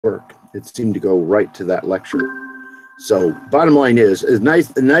work. It seemed to go right to that lecture. So bottom line is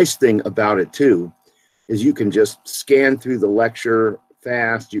the nice thing about it too is you can just scan through the lecture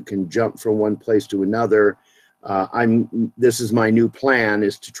fast. You can jump from one place to another. This is my new plan,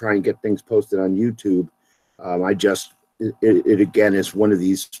 is to try and get things posted on YouTube. It again is one of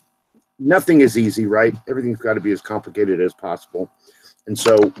these, nothing is easy, right? Everything's got to be as complicated as possible. And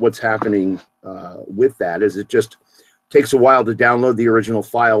so what's happening with that is it just takes a while to download the original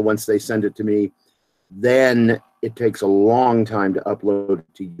file once they send it to me. Then it takes a long time to upload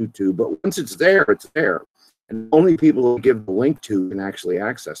it to YouTube. But once it's there, it's there. And only people who give the link to can actually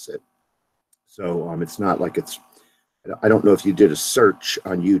access it. So it's not like it's, I don't know if you did a search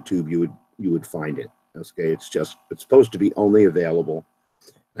on YouTube, you would find it. Okay, it's supposed to be only available.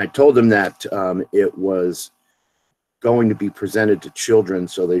 And I told them that it was going to be presented to children,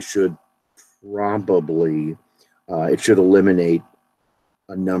 so they should probably, it should eliminate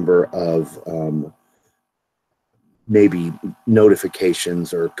a number of maybe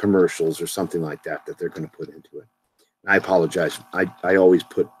notifications or commercials or something like that they're going to put into it. I apologize. I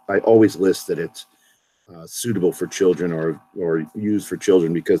always list that it's suitable for children or used for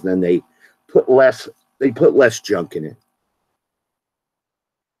children, because then they put less junk in it.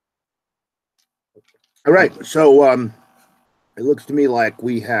 All right, so it looks to me like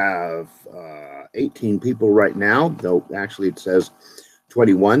we have 18 people right now, though actually it says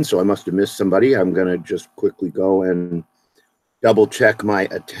 21, so I must have missed somebody. I'm going to just quickly go and double check my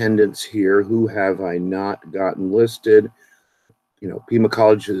attendance here. Who have I not gotten listed? You know, Pima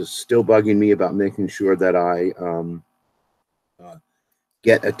College is still bugging me about making sure that I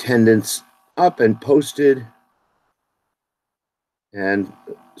get attendance up and posted. And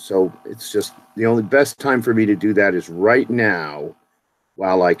so it's just the only best time for me to do that is right now,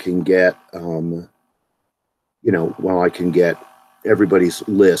 while I can get, while I can get everybody's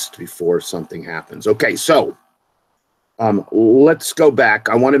list before something happens. Okay, so let's go back.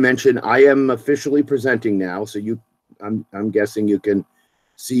 I want to mention I am officially presenting now, so I'm guessing you can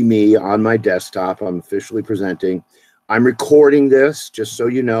see me on my desktop. I'm officially presenting. I'm recording this, just so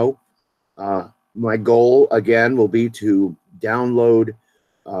you know. My goal again will be to download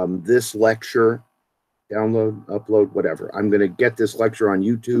this lecture, upload, whatever. I'm going to get this lecture on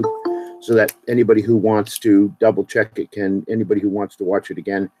YouTube so that anybody who wants to double check it anybody who wants to watch it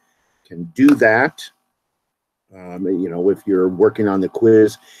again can do that. If you're working on the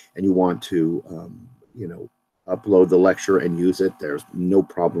quiz and you want to, upload the lecture and use it, there's no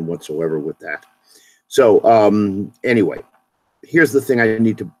problem whatsoever with that. So anyway, here's the thing I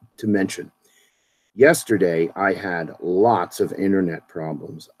need to mention. Yesterday, I had lots of internet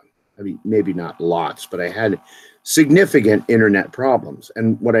problems. I mean, maybe not lots, but I had significant internet problems.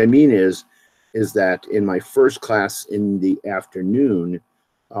 And what I mean is that in my first class in the afternoon,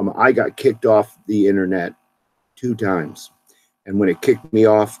 I got kicked off the internet 2 times. And when it kicked me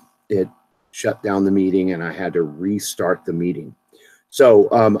off, it shut down the meeting and I had to restart the meeting. So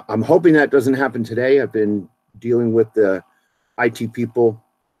I'm hoping that doesn't happen today. I've been dealing with the IT people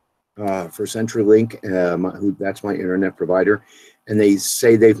for CenturyLink, that's my internet provider, and they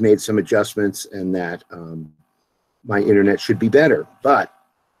say they've made some adjustments and that my internet should be better. But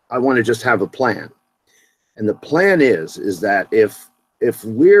I want to just have a plan, and the plan is that if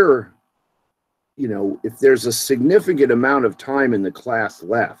we're, if there's a significant amount of time in the class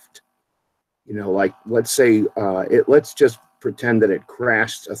left, like let's say let's just pretend that it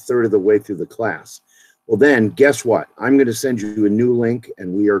crashed a third of the way through the class. Well, then guess what? I'm going to send you a new link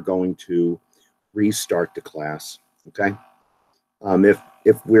and we are going to restart the class. Okay.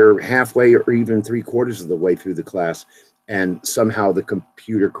 If we're halfway or even 3/4 of the way through the class and somehow the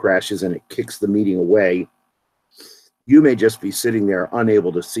computer crashes and it kicks the meeting away, you may just be sitting there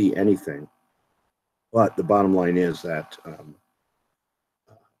unable to see anything. But the bottom line is that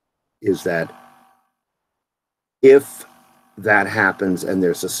if that happens and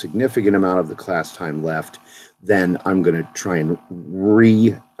there's a significant amount of the class time left, then I'm going to try and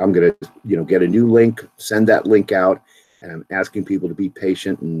get a new link, send that link out, and I'm asking people to be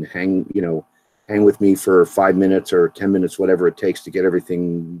patient and hang with me for 5 minutes or 10 minutes, whatever it takes to get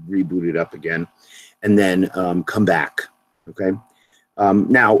everything rebooted up again, and then come back. Okay.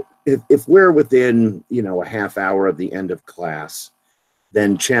 Now, if we're within, a half hour of the end of class,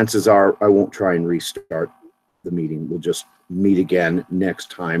 then chances are I won't try and restart the meeting. We'll just meet again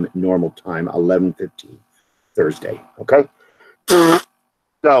next time, normal time, 11:15 Thursday. Okay.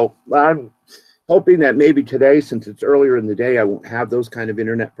 So I'm hoping that maybe today, since it's earlier in the day, I won't have those kind of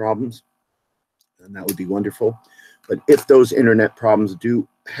internet problems, and that would be wonderful. But if those internet problems do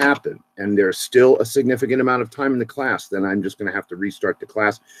happen and there's still a significant amount of time in the class, then I'm just going to have to restart the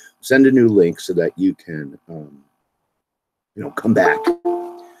class, send a new link so that you can, come back.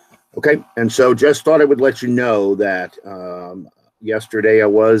 Okay. And so just thought I would let you know that yesterday I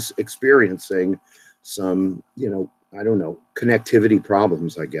was experiencing some, I don't know, connectivity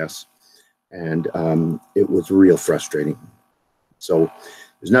problems, I guess. And it was real frustrating. So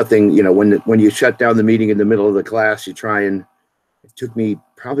there's nothing, when you shut down the meeting in the middle of the class, you try and, it took me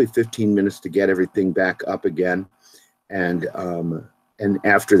probably 15 minutes to get everything back up again. And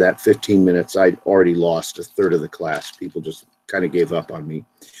after that 15 minutes, I'd already lost a third of the class. People just kind of gave up on me.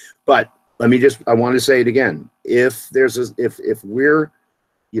 But I want to say it again. If we're,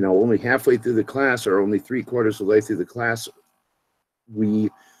 only halfway through the class or only 3/4 of the way through the class, we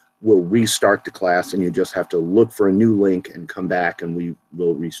will restart the class and you just have to look for a new link and come back and we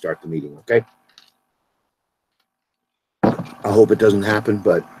will restart the meeting. Okay. I hope it doesn't happen,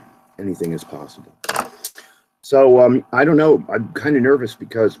 but anything is possible. So I don't know. I'm kind of nervous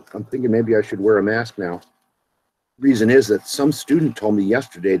because I'm thinking maybe I should wear a mask now. Reason is that some student told me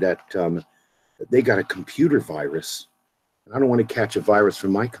yesterday that they got a computer virus. I don't want to catch a virus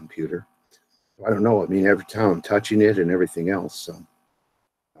from my computer. I don't know. I mean, every time I'm touching it and everything else. So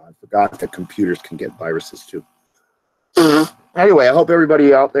I forgot that computers can get viruses too. Anyway, I hope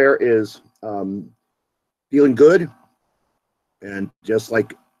everybody out there is feeling good. And just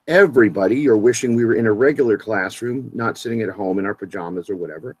like everybody, you're wishing we were in a regular classroom, not sitting at home in our pajamas or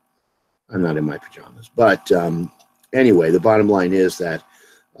whatever. I'm not in my pajamas. But anyway, the bottom line is that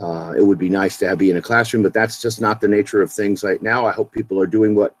it would be nice to be in a classroom, but that's just not the nature of things right now. I hope people are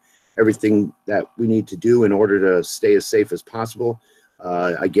doing everything that we need to do in order to stay as safe as possible.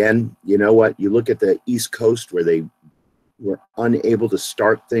 Again, you know what? You look at the East Coast where they were unable to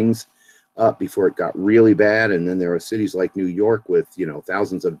start things up before it got really bad. And then there are cities like New York with,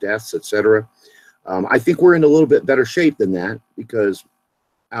 thousands of deaths, etc. I think we're in a little bit better shape than that because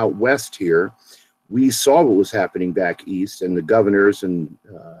out west here, we saw what was happening back east and the governors and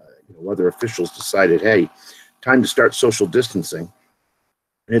other officials decided, hey, time to start social distancing.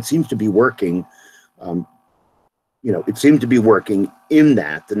 And it seems to be working. It seemed to be working in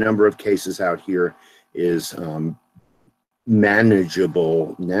that the number of cases out here is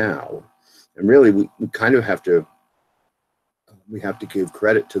manageable now. And really, we kind of have to give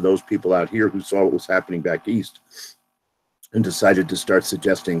credit to those people out here who saw what was happening back east and decided to start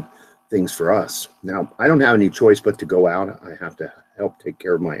suggesting things for us. Now, I don't have any choice but to go out. I have to help take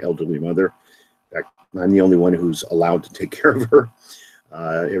care of my elderly mother. In fact, I'm the only one who's allowed to take care of her.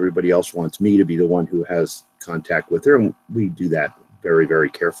 Everybody else wants me to be the one who has contact with her, and we do that very, very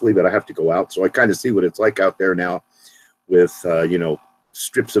carefully, but I have to go out. So I kind of see what it's like out there now with,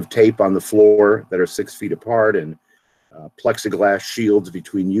 strips of tape on the floor that are 6 feet apart and plexiglass shields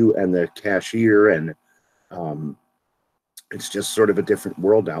between you and the cashier. And it's just sort of a different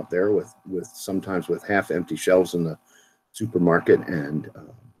world out there with sometimes with half empty shelves in the supermarket and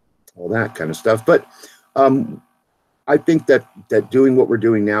all that kind of stuff. But I think that doing what we're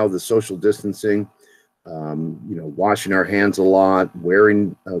doing now, the social distancing, washing our hands a lot,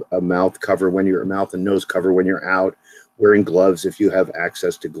 wearing a mouth and nose cover when you're out, wearing gloves if you have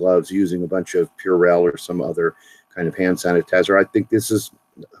access to gloves, using a bunch of Purell or some other kind of hand sanitizer. I think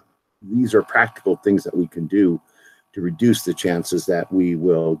these are practical things that we can do to reduce the chances that we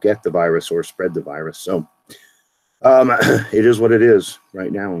will get the virus or spread the virus. So it is what it is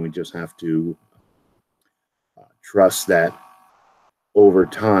right now, and we just have to trust that over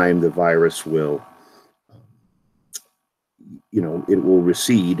time the virus will, it will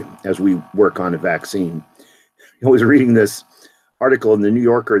recede as we work on a vaccine. I was reading this article in the New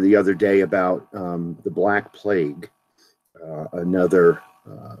Yorker the other day about the Black Plague, another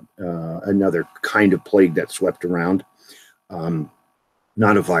kind of plague that swept around,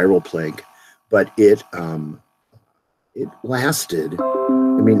 not a viral plague, but it lasted.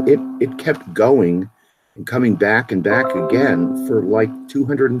 I mean, it kept going and coming back and back again for like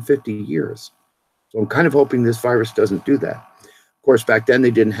 250 years. So I'm kind of hoping this virus doesn't do that. Of course, back then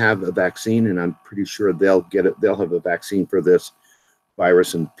they didn't have a vaccine, and I'm pretty sure they'll have a vaccine for this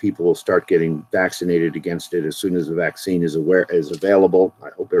virus, and people will start getting vaccinated against it as soon as the vaccine is available. I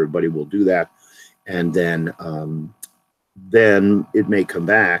hope everybody will do that, and then it may come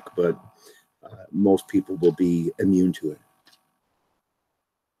back, but most people will be immune to it.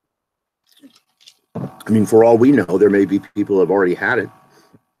 I mean, for all we know, there may be people who have already had it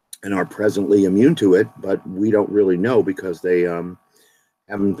and are presently immune to it, but we don't really know because they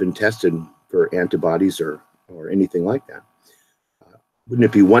haven't been tested for antibodies or anything like that. Wouldn't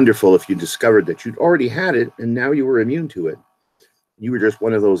it be wonderful if you discovered that you'd already had it and now you were immune to it? you were just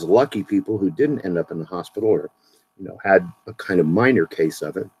one of those lucky people who didn't end up in the hospital, or, you know, had a kind of minor case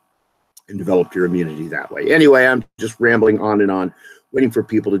of it and developed your immunity that way. Anyway, I'm just rambling on, waiting for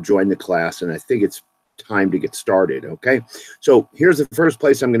people to join the class, and I think it's time to get started, okay? So here's the first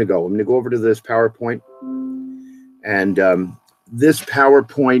place I'm going to go. I'm going to go over to this PowerPoint, and this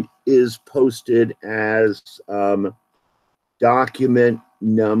PowerPoint is posted as document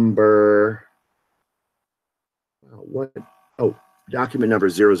number, document number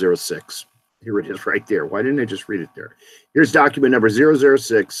 006. Here it is right there. Why didn't I just read it there? Here's document number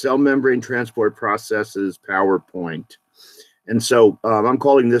 006, cell membrane transport processes PowerPoint. And so I'm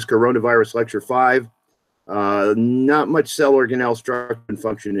calling this Coronavirus Lecture 5. Not much cell organelle structure and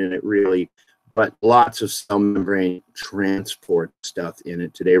function in it, really, but lots of cell membrane transport stuff in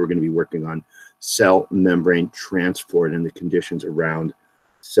it. Today we're going to be working on cell membrane transport and the conditions around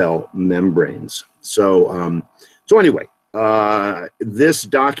cell membranes. So, anyway, this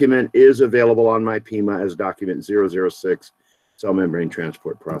document is available on MyPIMA as document 006, cell membrane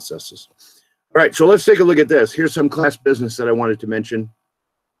transport processes. All right, so let's take a look at this. Here's some class business that I wanted to mention,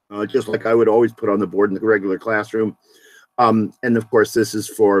 just like I would always put on the board in the regular classroom. And of course, this is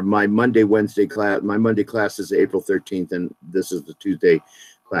for my Monday, Wednesday class. My Monday class is April 13th, and this is the Tuesday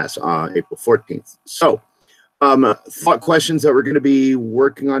class, April 14th. So, thought questions that we're going to be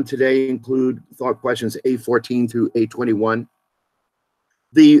working on today include thought questions A14 through A21.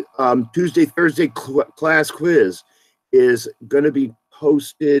 The Tuesday, Thursday class quiz is going to be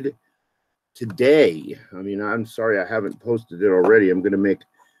posted today. I mean, I'm sorry I haven't posted it already. I'm going to make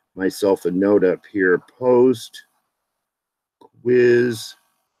myself a note up here. Post quiz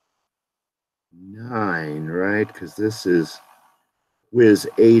 9, right? Because this is quiz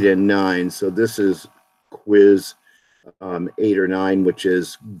 8 and 9. So this is quiz 8 or 9, which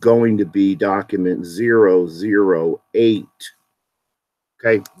is going to be document 008.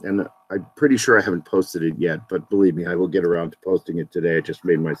 Okay, and I'm pretty sure I haven't posted it yet, but believe me, I will get around to posting it today. I just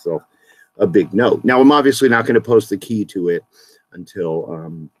made myself a big note. Now, I'm obviously not going to post the key to it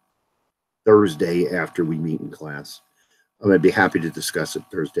until Thursday after we meet in class. I'm going to be happy to discuss it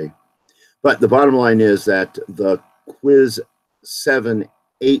Thursday. But the bottom line is that the quiz 7-8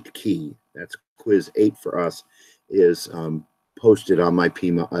 key, that's quiz 8 for us, is posted on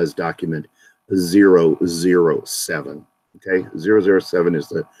MyPIMA as document 007. Okay, 007 is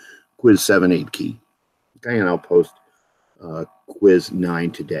the quiz 7-8 key. Okay, and I'll post quiz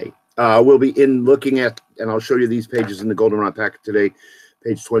 9 today. We'll be looking at, and I'll show you these pages in the Goldenrod packet today,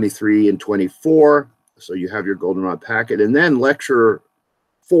 page 23 and 24. So you have your Goldenrod packet. And then lecture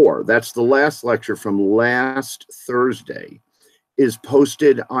 4, that's the last lecture from last Thursday, is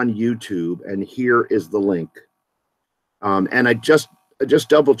posted on YouTube, and here is the link. And I just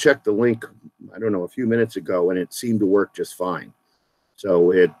double checked the link, I don't know, a few minutes ago, and it seemed to work just fine.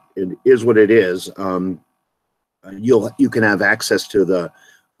 So it is what it is. You can have access to the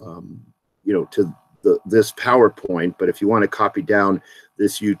this PowerPoint, but if you want to copy down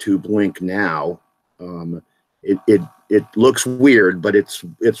this YouTube link now, it looks weird, but it's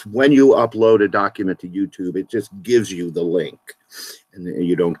when you upload a document to YouTube, it just gives you the link, and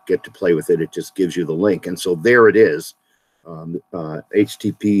you don't get to play with it. It just gives you the link, and so there it is.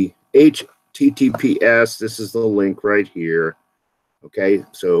 HTTPS. This is the link right here. Okay,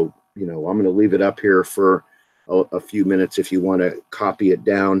 so I'm going to leave it up here for a few minutes if you want to copy it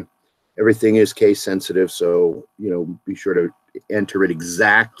down. Everything is case sensitive, so be sure to enter it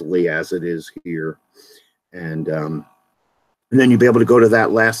exactly as it is here, and then you'll be able to go to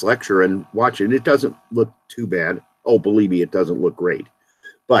that last lecture and watch it. It doesn't look too bad. Oh, believe me, it doesn't look great.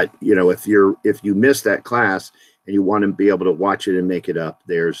 But if you miss that class and you want to be able to watch it and make it up,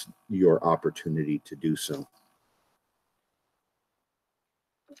 there's your opportunity to do so.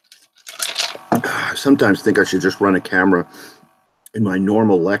 I sometimes think I should just run a camera in my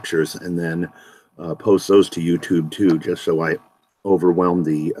normal lectures and then post those to YouTube too, just so I overwhelm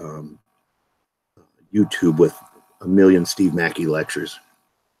the YouTube with a million Steve Mackey lectures,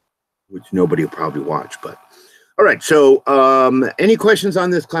 which nobody will probably watch. But all right, so any questions on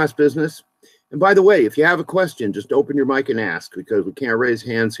this class business? And by the way, if you have a question, just open your mic and ask, because we can't raise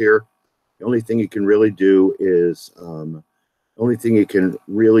hands here. The only thing you can really do is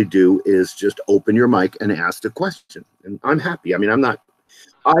just open your mic and ask the question. And I'm happy. I mean,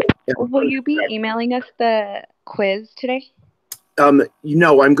 Will you be emailing us the quiz today? I'm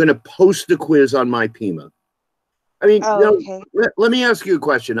going to post the quiz on MyPIMA. I mean, okay. Let me ask you a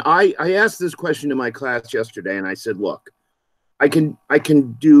question. I asked this question to my class yesterday, and I said, look, I can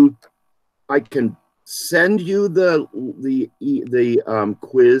send you the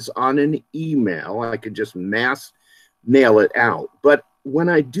quiz on an email. I could just mass mail it out. But when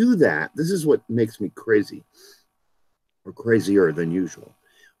I do that, this is what makes me crazy, or crazier than usual.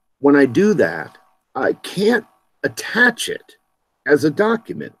 When I do that, I can't attach it as a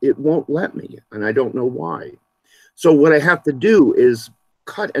document. It won't let me, and I don't know why. So what I have to do is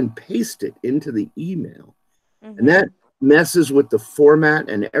cut and paste it into the email. And that messes with the format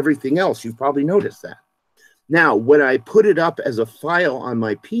and everything else. You've probably noticed that. Now, when I put it up as a file on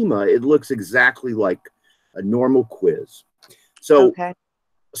my Pima, it looks exactly like a normal quiz. So,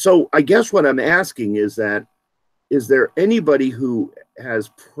 so I guess what I'm asking is that, is there anybody who has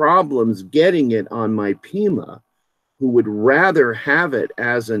problems getting it on my Pima who would rather have it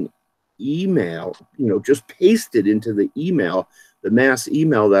as an email, you know, just paste it into the email, the mass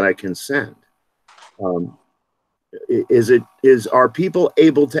email that I can send? Are people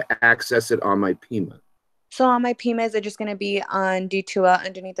able to access it on my Pima? So on my Pima, is it just going to be on D2L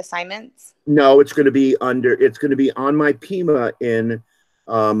underneath assignments? No, it's going to be on my Pima in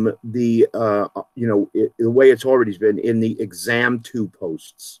the way it's already been in the exam2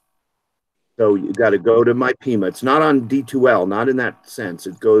 posts. So you got to go to my Pima. It's not on D2L, not in that sense.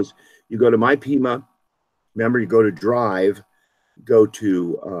 It goes, you go to my Pima. Remember, you go to Drive, go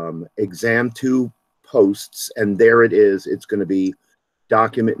to exam2 posts, and there it is. It's going to be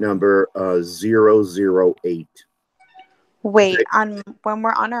document number 008. Wait, okay. When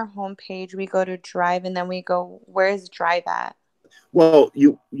we're on our home page, we go to Drive, and then we go, where's Drive at? Well,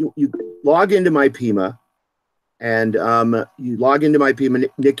 you log into my Pima, and you log into my Pima.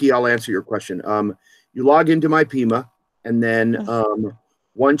 Nikki, I'll answer your question. You log into my Pima, and then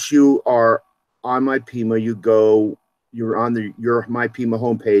once you are on my Pima, you're on your my Pima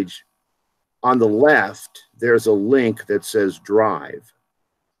homepage. On the left, there's a link that says Drive.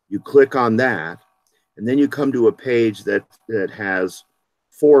 You click on that, and then you come to a page that has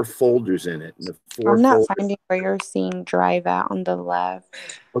 4 folders in it. And I'm not finding where you're seeing Drive at on the left.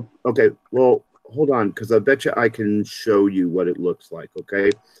 Okay, well, hold on, because I bet you I can show you what it looks like,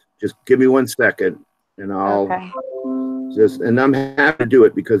 okay? Just give me 1 second, and I'll and I'm happy to do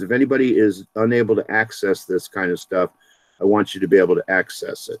it, because if anybody is unable to access this kind of stuff, I want you to be able to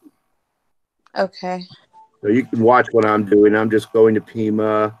access it. Okay. So you can watch what I'm doing. I'm just going to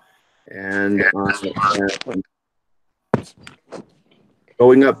Pima and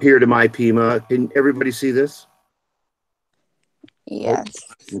going up here to my Pima. Can everybody see this? Yes.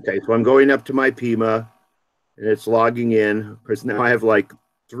 Okay, so I'm going up to my Pima, and it's logging in. Because now I have like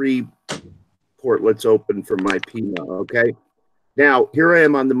 3 portlets open for my Pima. Okay. Now here I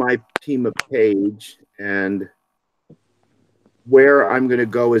am on the my Pima page, and where I'm going to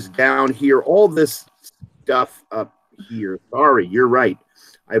go is down here. All this stuff up here. Sorry, you're right.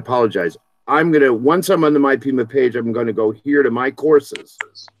 I apologize. Once I'm on the my Pima page, I'm going to go here to my courses.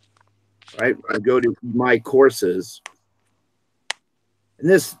 Right? I go to my courses. And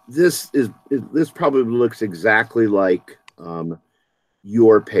this probably looks exactly like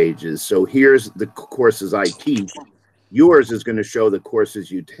your pages. So here's the courses I teach. Yours is going to show the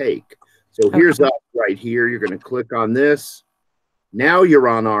courses you take. So here's us right here. You're going to click on this. Now you're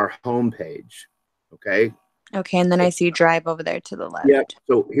on our home page, okay? Okay, and then I see Drive over there to the left. Yeah,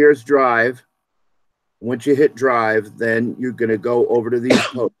 so here's Drive. Once you hit Drive, then you're going to go over to these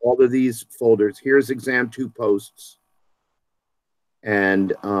all of these folders. Here's exam2 posts.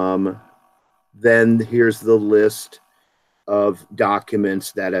 And then here's the list of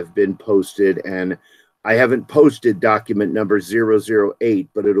documents that have been posted. And I haven't posted document number 008,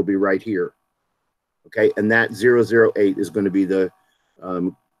 but it'll be right here. Okay, and that 008 is going to be the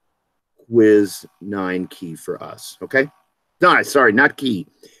quiz 9 key for us. Okay, no, sorry, not key.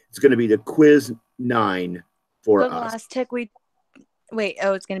 It's going to be the quiz 9 for us. Last tick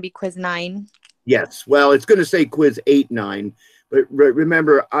it's going to be quiz 9. Yes, well, it's going to say quiz 8, 9. But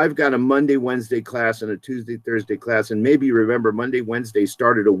remember, I've got a Monday, Wednesday class and a Tuesday, Thursday class. And maybe you remember Monday, Wednesday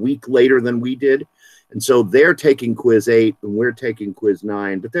started a week later than we did. And so they're taking quiz 8 and we're taking quiz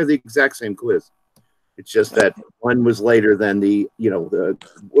 9, but they're the exact same quiz. It's just that one was later than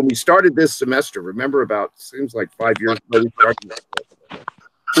when we started this semester. Remember, seems like 5 years ago, we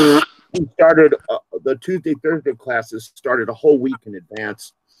started the Tuesday, Thursday classes started a whole week in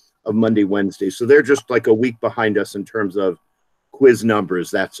advance of Monday, Wednesday. So they're just like a week behind us in terms of quiz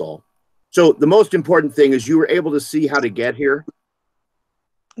numbers. That's all. So the most important thing is you were able to see how to get here.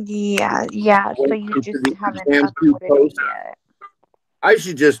 Yeah. So you just haven't uploaded it yet. I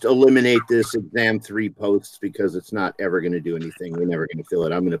should just eliminate this exam3 posts because it's not ever going to do anything. We're never going to fill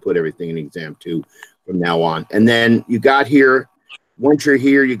it. I'm going to put everything in exam2 from now on. And then you got here. Once you're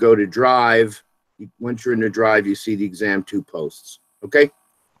here, you go to Drive. Once you're in the Drive, you see the exam2 posts. Okay?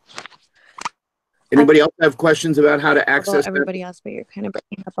 Anybody else have questions about how to About access that? everybody else, but you're kind of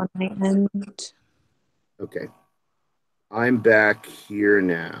breaking up on my end. Okay. I'm back here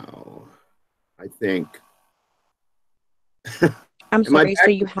now, I think. I'm Am I sorry, so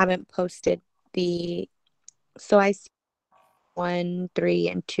back? you haven't posted the, so I see 1, 3,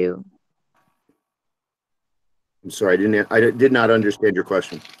 and 2. I'm sorry, I did not understand your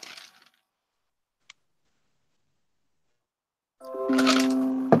question.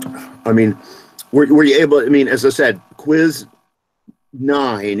 I mean, were you able, I mean, as I said, quiz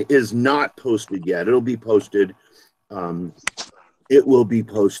 9 is not posted yet. It'll be posted. It will be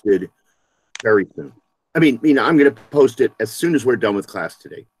posted very soon. I mean, I'm going to post it as soon as we're done with class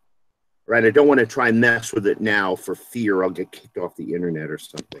today. Right? I don't want to try and mess with it now for fear I'll get kicked off the internet or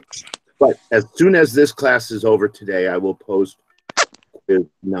something. But as soon as this class is over today, I will post quiz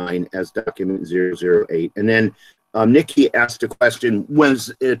 9 as document 008. And then Nikki asked a question,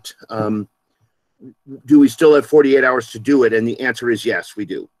 when's it, do we still have 48 hours to do it? And the answer is yes, we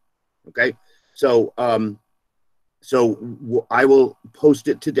do. Okay. So, I will post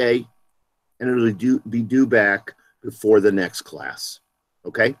it today and it'll be due back before the next class.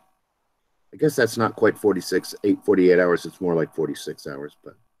 Okay. I guess that's not quite 48 hours. It's more like 46 hours,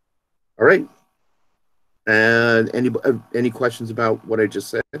 but all right. And any questions about what I just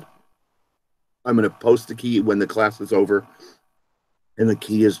said? I'm going to post the key when the class is over and the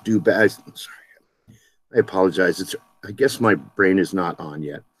key is due back. Sorry. I apologize. I guess my brain is not on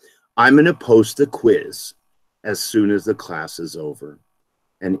yet. I'm going to post the quiz as soon as the class is over,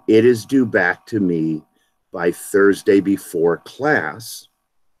 and it is due back to me by Thursday before class,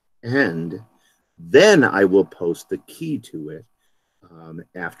 and then I will post the key to it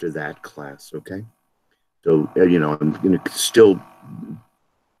after that class, okay? So, I'm going to still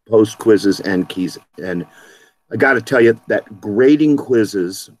post quizzes and keys, and I got to tell you that grading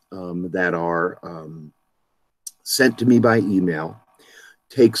quizzes that are sent to me by email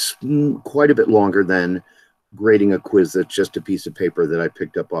takes quite a bit longer than grading a quiz that's just a piece of paper that I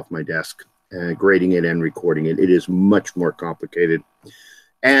picked up off my desk, grading it and recording it. It is much more complicated.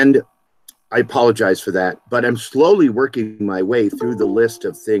 And I apologize for that, but I'm slowly working my way through the list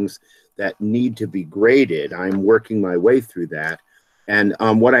of things that need to be graded. I'm working my way through that. And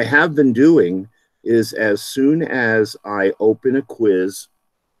what I have been doing is as soon as I open a quiz,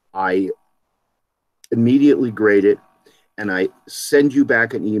 I immediately grade it, and I send you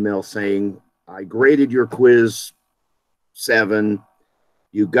back an email saying, I graded your quiz 7.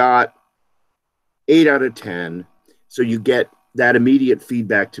 You got 8 out of 10. So you get that immediate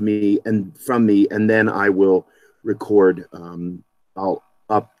feedback to me and from me, and then I will record. I'll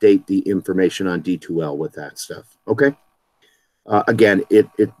update the information on D2L with that stuff. Okay. Again, it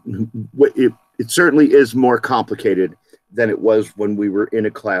certainly is more complicated than it was when we were in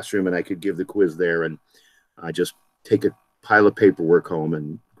a classroom and I could give the quiz there and just take a pile of paperwork home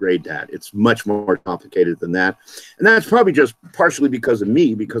and grade that. It's much more complicated than that. And that's probably just partially because of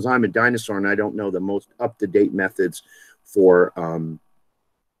me, because I'm a dinosaur and I don't know the most up-to-date methods for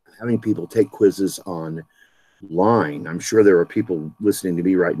having people take quizzes online. I'm sure there are people listening to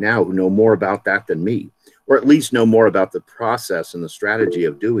me right now who know more about that than me, or at least know more about the process and the strategy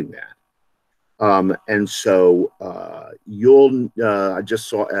of doing that. And so I just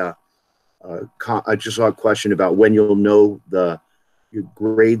saw a question about when you'll know your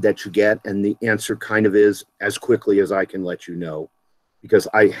grade that you get, and the answer kind of is as quickly as I can let you know, because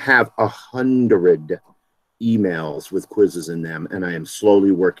I have 100 emails with quizzes in them, and I am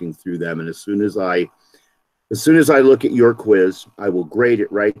slowly working through them. And as soon as I look at your quiz, I will grade it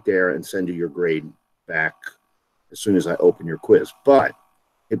right there and send you your grade back as soon as I open your quiz. But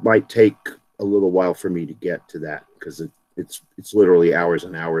it might take a little while for me to get to that, because it's literally hours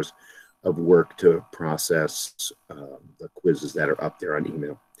and hours of work to process the quizzes that are up there on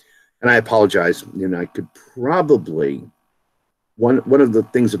email. And I apologize. I could probably, one of the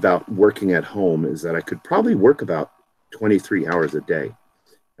things about working at home is that I could probably work about 23 hours a day,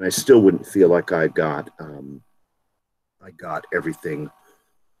 and I still wouldn't feel like I got everything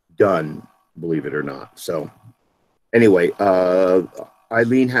done, believe it or not. So anyway,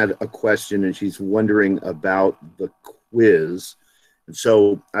 Eileen had a question, and she's wondering about the quiz. And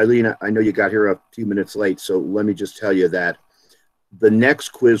so, Eileen, I know you got here a few minutes late, so let me just tell you that the next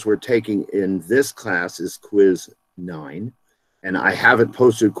quiz we're taking in this class is quiz 9, and I haven't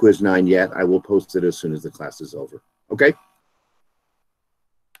posted quiz 9 yet. I will post it as soon as the class is over. Okay?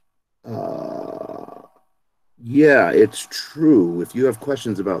 Yeah, it's true. If you have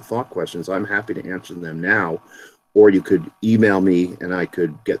questions about thought questions, I'm happy to answer them now, or you could email me and I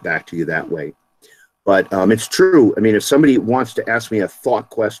could get back to you that way. But it's true. I mean, if somebody wants to ask me a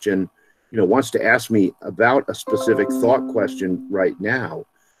thought question wants to ask me about a specific thought question right now,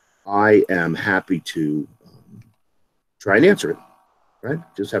 I am happy to try and answer it, right?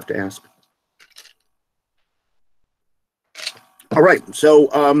 Just have to ask. All right, so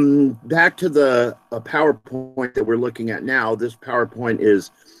back to the PowerPoint that we're looking at now. This PowerPoint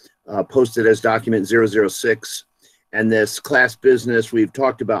is posted as document 006, and this class business, we've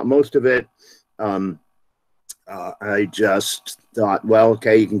talked about most of it. I just thought, well,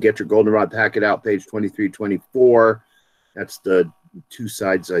 okay, you can get your goldenrod packet out, page 23, 24. That's the two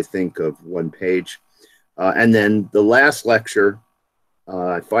sides, I think, of one page. And then the last lecture,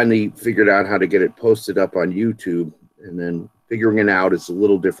 I finally figured out how to get it posted up on YouTube, and then figuring it out is a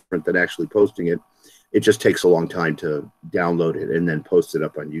little different than actually posting it. It just takes a long time to download it and then post it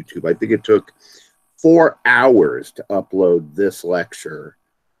up on YouTube. I think it took 4 hours to upload this lecture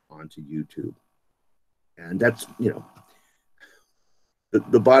onto YouTube. And that's,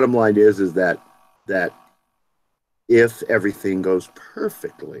 the bottom line is that if everything goes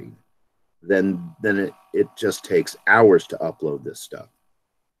perfectly, then it just takes hours to upload this stuff.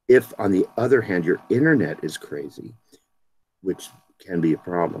 If, on the other hand, your internet is crazy, which can be a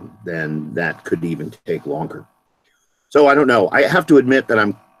problem, then that could even take longer. So I don't know. I have to admit that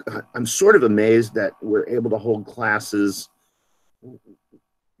I'm sort of amazed that we're able to hold classes,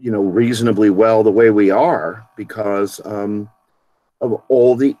 reasonably well the way we are because of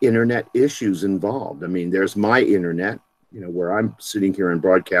all the internet issues involved. I mean, there's my internet, where I'm sitting here and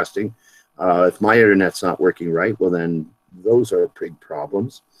broadcasting. If my internet's not working right, well, then those are big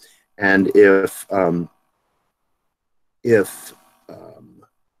problems. And so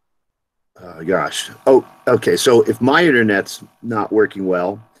if my internet's not working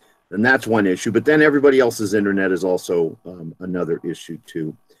well, then that's one issue. But then everybody else's internet is also another issue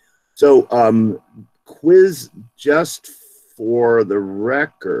too. So quiz, just for the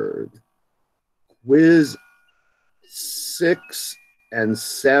record, quiz 6 and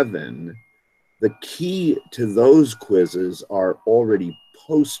 7, the key to those quizzes are already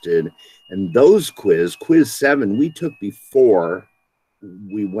posted. And those quiz 7, we took before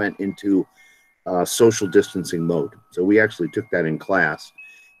we went into social distancing mode. So we actually took that in class.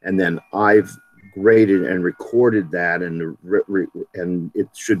 And then I've graded and recorded that, and it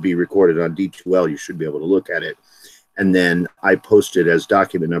should be recorded on D2L. You should be able to look at it. And then I posted as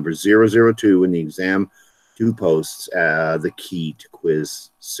document number 002 in the exam 2 posts, the key to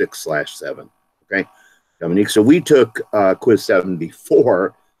quiz 6/7. Okay, Dominique. So we took quiz 7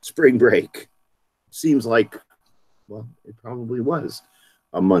 before spring break. Seems like, well, it probably was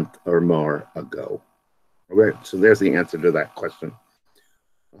a month or more ago. All right, so there's the answer to that question.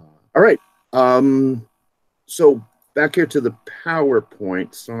 All right, so back here to the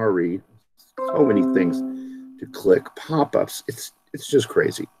PowerPoint. Sorry, so many things to click. Pop-ups. It's just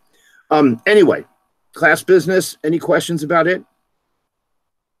crazy. Anyway, class business. Any questions about it?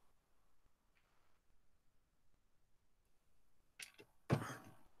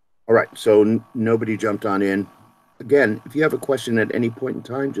 All right, so nobody jumped on in. Again, if you have a question at any point in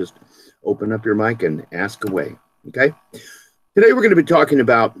time, just open up your mic and ask away, okay? Today we're going to be talking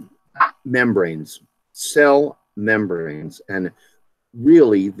about membranes, cell membranes, and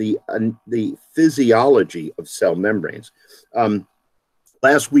really the physiology of cell membranes.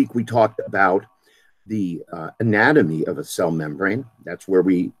 Last week we talked about the anatomy of a cell membrane. That's where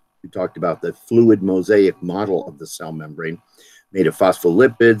we talked about the fluid mosaic model of the cell membrane, made of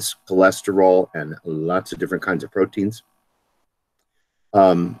phospholipids, cholesterol, and lots of different kinds of proteins.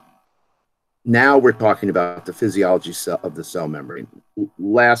 Now we're talking about the physiology of the cell membrane.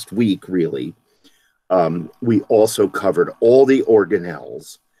 Last week, really, we also covered all the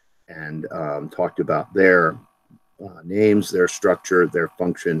organelles and talked about their names, their structure, their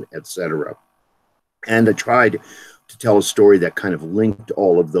function, etc. And I tried to tell a story that kind of linked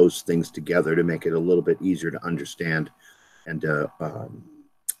all of those things together to make it a little bit easier to understand and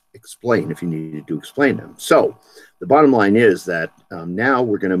explain if you needed to explain them. So the bottom line is that now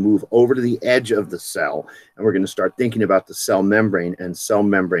we're going to move over to the edge of the cell, and we're going to start thinking about the cell membrane and cell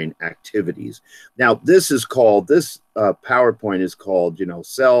membrane activities. Now, this PowerPoint is called,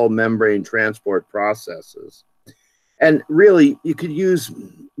 cell membrane transport processes. And really, you could use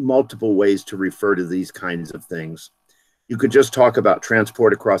multiple ways to refer to these kinds of things. You could just talk about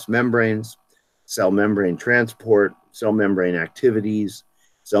transport across membranes, cell membrane transport, cell membrane activities,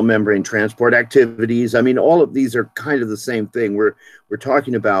 cell membrane transport activities. I mean, all of these are kind of the same thing. We're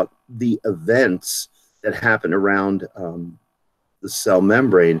talking about the events that happen around the cell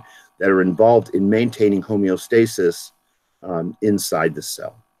membrane that are involved in maintaining homeostasis inside the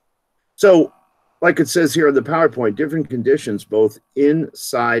cell. So like it says here on the PowerPoint, different conditions both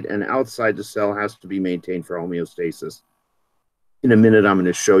inside and outside the cell has to be maintained for homeostasis. In a minute, I'm going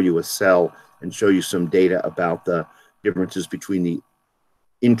to show you a cell and show you some data about the differences between the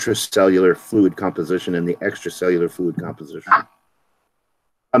intracellular fluid composition and the extracellular fluid composition.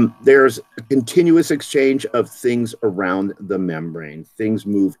 There's a continuous exchange of things around the membrane. Things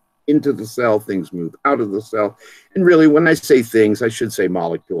move into the cell, things move out of the cell. And really, when I say things, I should say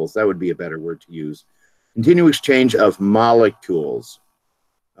molecules. That would be a better word to use. Continuous exchange of molecules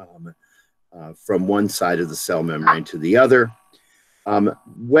from one side of the cell membrane to the other.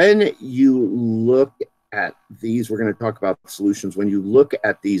 When you look at these, we're going to talk about solutions. When you look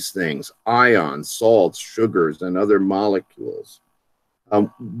at these things, ions, salts, sugars, and other molecules,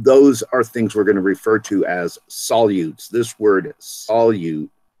 those are things we're going to refer to as solutes. This word solute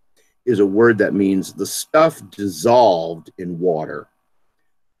is a word that means the stuff dissolved in water.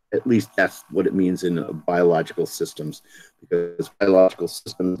 At least that's what it means in biological systems, because biological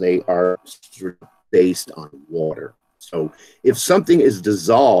systems, they are sort of based on water. So if something is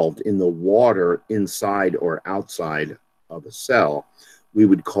dissolved in the water inside or outside of a cell, we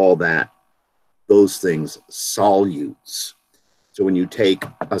would call those things solutes. So when you take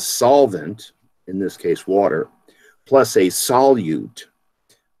a solvent, in this case water, plus a solute,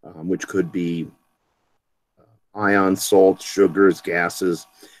 which could be ions, salts, sugars, gases,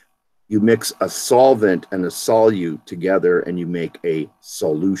 you mix a solvent and a solute together and you make a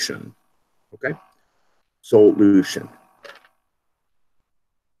solution. Okay? Solution.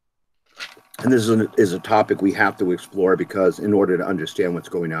 And this is a topic we have to explore, because in order to understand what's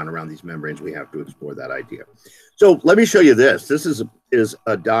going on around these membranes, we have to explore that idea. So let me show you this. This is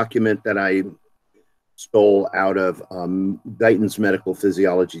a document that I stole out of Dighton's medical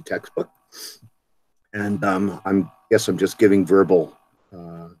physiology textbook. And I guess I'm just giving verbal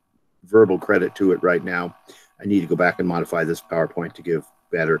credit to it right now. I need to go back and modify this PowerPoint to give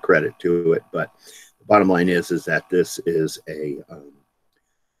better credit to it. But the bottom line is that this is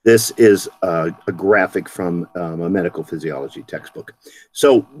a graphic from a medical physiology textbook.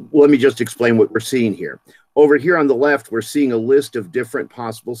 So let me just explain what we're seeing here. Over here on the left, we're seeing a list of different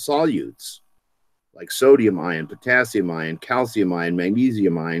possible solutes, like sodium ion, potassium ion, calcium ion,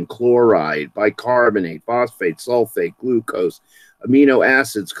 magnesium ion, chloride, bicarbonate, phosphate, sulfate, glucose, amino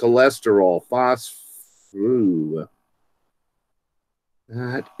acids, cholesterol, phosphorus.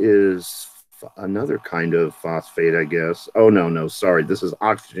 That is another kind of phosphate, I guess. Oh, no, sorry. This is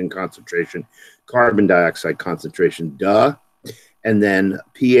oxygen concentration, carbon dioxide concentration, duh. And then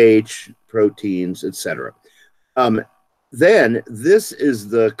pH, proteins, etc. Then this is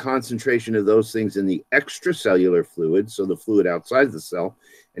the concentration of those things in the extracellular fluid, so the fluid outside the cell.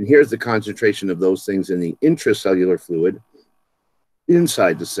 And here's the concentration of those things in the intracellular fluid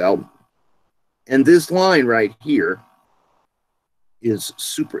inside the cell. And this line right here is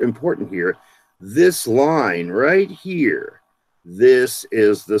super important here. This line right here, this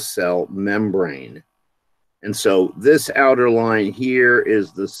is the cell membrane. And so this outer line here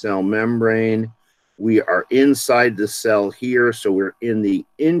is the cell membrane. We are inside the cell here, so we're in the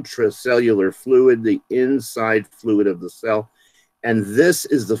intracellular fluid, the inside fluid of the cell. And this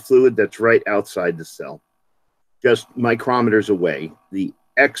is the fluid that's right outside the cell, just micrometers away, the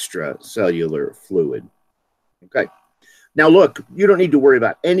extracellular fluid. Okay. Now, look, you don't need to worry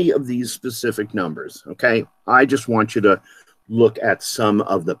about any of these specific numbers, okay? I just want you to look at some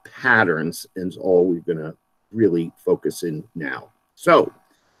of the patterns, and it's all we're going to really focus in now. So,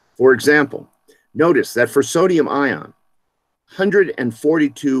 for example, notice that for sodium ion,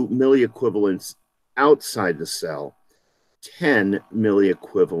 142 milliequivalents outside the cell, 10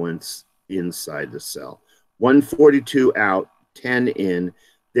 milliequivalents inside the cell. 142 out, 10 in.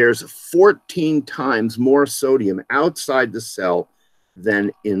 There's 14 times more sodium outside the cell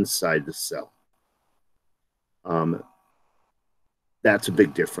than inside the cell. That's a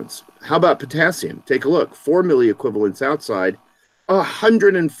big difference. How about potassium? Take a look. 4 milliequivalents outside,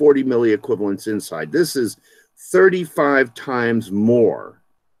 140 milliequivalents inside. This is 35 times more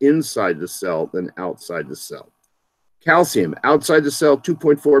inside the cell than outside the cell. Calcium, outside the cell,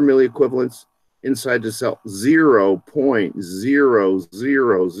 2.4 milliequivalents. Inside the cell, 0.0001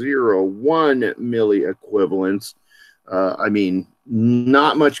 milliequivalents. I mean,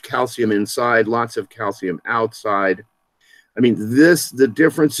 not much calcium inside, lots of calcium outside. I mean, the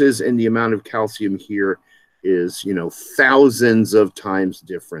differences in the amount of calcium here is, thousands of times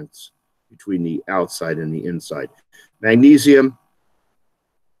difference between the outside and the inside. Magnesium,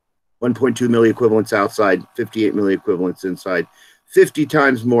 1.2 milliequivalents outside, 58 milliequivalents inside. 50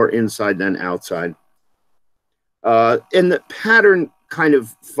 times more inside than outside. And the pattern kind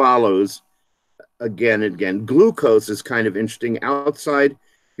of follows again and again. Glucose is kind of interesting. Outside,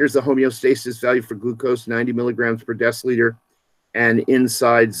 here's the homeostasis value for glucose, 90 milligrams per deciliter, and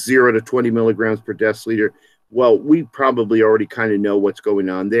inside 0 to 20 milligrams per deciliter. Well, we probably already kind of know what's going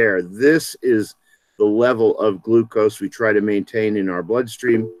on there. This is the level of glucose we try to maintain in our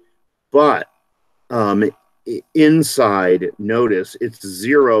bloodstream, but inside, notice it's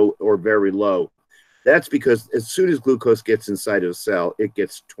 0 or very low. That's because as soon as glucose gets inside of a cell, it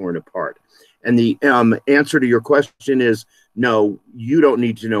gets torn apart. And the answer to your question is no, you don't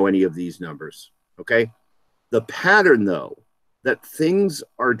need to know any of these numbers, okay? The pattern, though, that things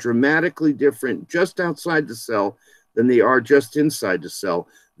are dramatically different just outside the cell than they are just inside the cell,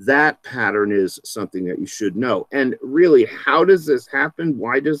 that pattern is something that you should know. And really, how does this happen?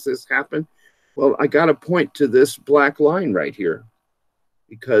 Why does this happen? Well, I got to point to this black line right here,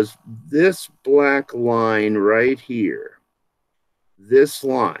 because this black line right here, this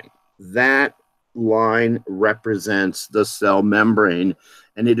line, that line represents the cell membrane,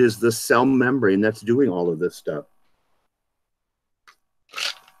 and it is the cell membrane that's doing all of this stuff.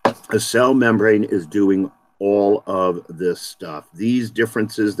 The cell membrane is doing all of this stuff. These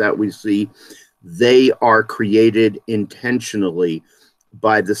differences that we see, they are created intentionally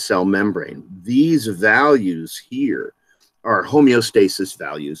by the cell membrane. These values here are homeostasis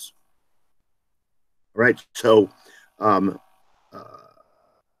values. All right, so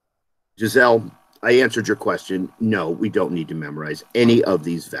Giselle, I answered your question. No, we don't need to memorize any of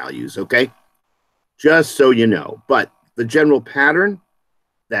these values, okay? Just so you know. But the general pattern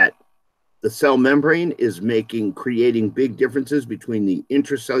that the cell membrane is creating big differences between the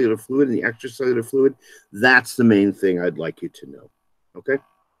intracellular fluid and the extracellular fluid, that's the main thing I'd like you to know, okay?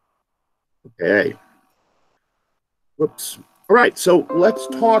 Okay. Whoops. All right, so let's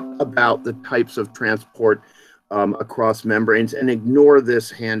talk about the types of transport across membranes, and ignore this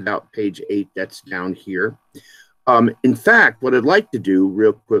handout, page 8, that's down here. In fact, what I'd like to do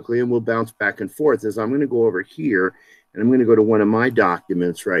real quickly, and we'll bounce back and forth, is I'm going to go over here, and I'm going to go to one of my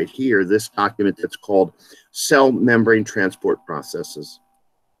documents right here, this document that's called Cell Membrane Transport Processes.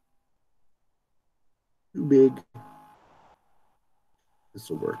 Too big. This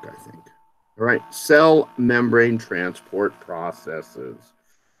will work, I think. All right, cell membrane transport processes.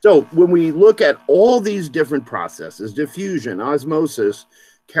 So when we look at all these different processes, diffusion, osmosis,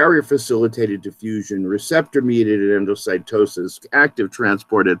 carrier-facilitated diffusion, receptor-mediated endocytosis, active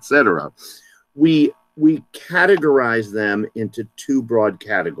transport, etc., we categorize them into 2 broad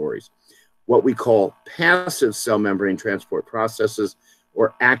categories, what we call passive cell membrane transport processes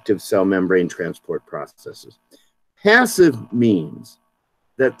or active cell membrane transport processes. Passive means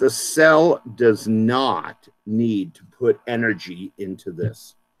that the cell does not need to put energy into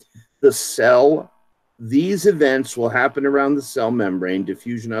this. The cell, these events will happen around the cell membrane,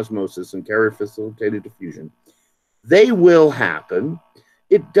 diffusion, osmosis, and carrier-facilitated diffusion. They will happen.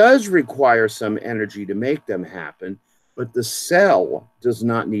 It does require some energy to make them happen, but the cell does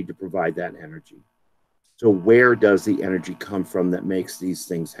not need to provide that energy. So where does the energy come from that makes these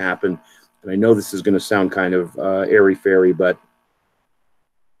things happen? And I know this is going to sound kind of airy-fairy, but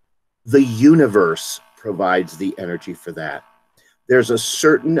the universe provides the energy for that. There's a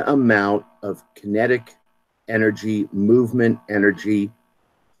certain amount of kinetic energy, movement energy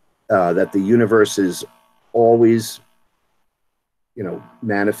that the universe is always,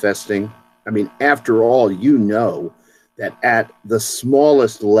 manifesting. I mean, after all, you know that at the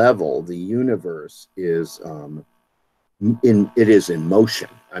smallest level, the universe is in motion.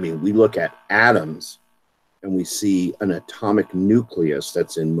 I mean, we look at atoms and we see an atomic nucleus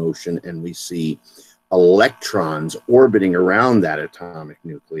that's in motion, and we see electrons orbiting around that atomic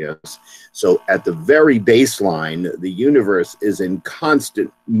nucleus. So at the very baseline, the universe is in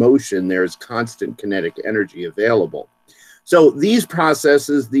constant motion. There's constant kinetic energy available. So these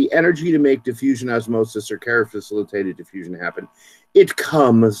processes, the energy to make diffusion, osmosis, or carrier-facilitated diffusion happen, it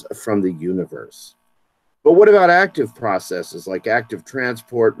comes from the universe. But what about active processes like active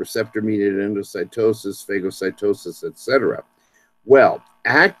transport, receptor-mediated endocytosis, phagocytosis, etc.? Well,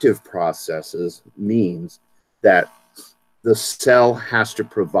 active processes means that the cell has to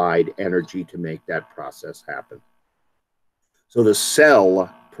provide energy to make that process happen. So the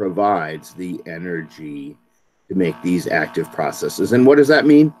cell provides the energy to make these active processes. And what does that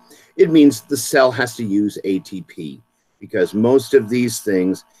mean? It means the cell has to use ATP, because most of these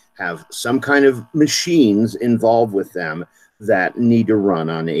things have some kind of machines involved with them that need to run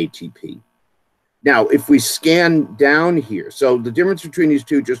on ATP. Now, if we scan down here, so the difference between these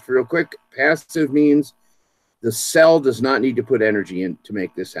two, just real quick, passive means the cell does not need to put energy in to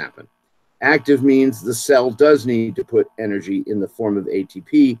make this happen. Active means the cell does need to put energy in the form of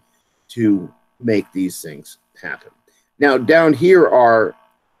ATP to make these things happen. Now, down here are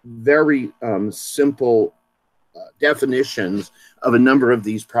very simple definitions of a number of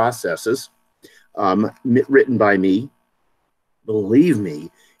these processes written by me. Believe me,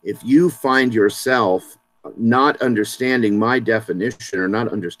 if you find yourself not understanding my definition or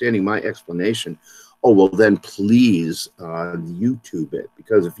not understanding my explanation, oh, well, then please YouTube it.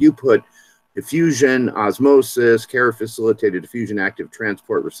 Because if you put diffusion, osmosis, carrier-facilitated diffusion, active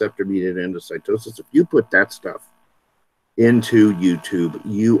transport, receptor-mediated endocytosis, if you put that stuff into YouTube,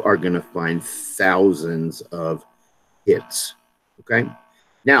 you are going to find thousands of hits, okay?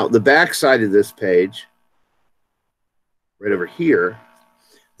 Now, the back side of this page, right over here,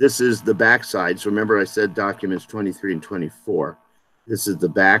 this is the back side. So remember I said documents 23 and 24. This is the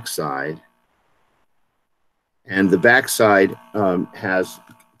back side. And the back side has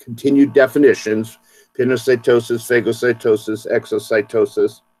continued definitions: pinocytosis, phagocytosis,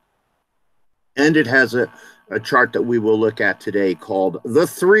 exocytosis. And it has a chart that we will look at today called the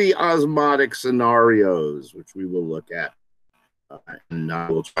 3 osmotic scenarios, which we will look at. And I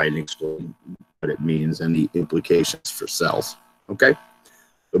will try and explain what it means and the implications for cells. Okay?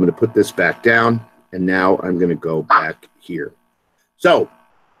 So I'm going to put this back down, and now I'm going to go back here. So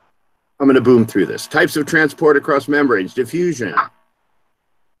I'm going to boom through this. Types of transport across membranes: diffusion,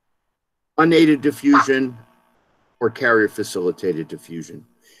 unaided diffusion, or carrier-facilitated diffusion.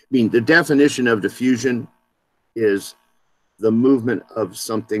 I mean, the definition of diffusion is the movement of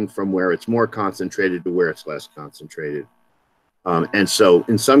something from where it's more concentrated to where it's less concentrated. And so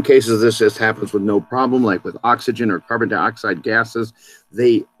in some cases, this just happens with no problem, like with oxygen or carbon dioxide gases.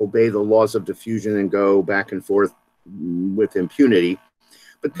 They obey the laws of diffusion and go back and forth with impunity.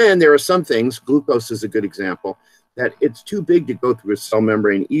 But then there are some things, glucose is a good example, that it's too big to go through a cell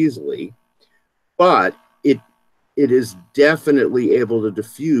membrane easily, but it is definitely able to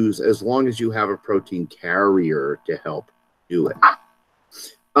diffuse as long as you have a protein carrier to help do it.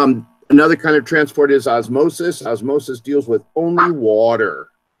 Another kind of transport is osmosis. Osmosis deals with only water.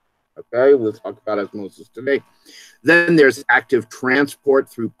 Okay, we'll talk about osmosis today. Then there's active transport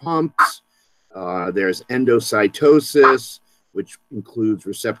through pumps. There's endocytosis, which includes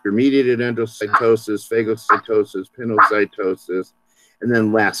receptor-mediated endocytosis, phagocytosis, pinocytosis. And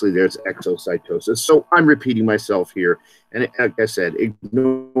then lastly, there's exocytosis. So I'm repeating myself here. And like I said,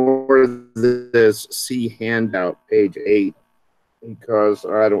 ignore this C handout, page 8. Because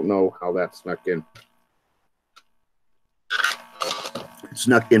I don't know how that snuck in. It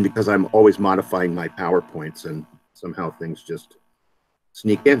snuck in because I'm always modifying my PowerPoints and somehow things just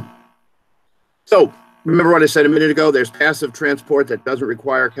sneak in. So remember what I said a minute ago? There's passive transport that doesn't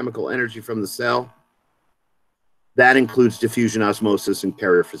require chemical energy from the cell. That includes diffusion, osmosis, and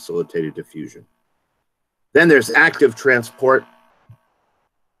carrier-facilitated diffusion. Then there's active transport,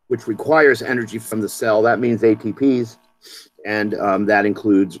 which requires energy from the cell. That means ATPs. And that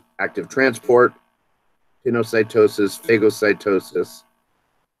includes active transport, pinocytosis, phagocytosis,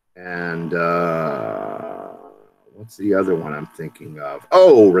 and what's the other one I'm thinking of?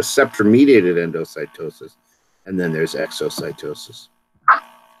 Oh, receptor-mediated endocytosis. And then there's exocytosis.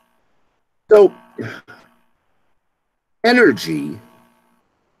 So energy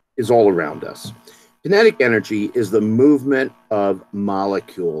is all around us. Kinetic energy is the movement of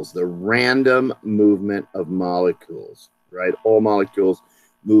molecules, the random movement of molecules, right? All molecules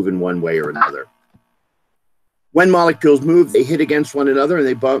move in one way or another. When molecules move, they hit against one another and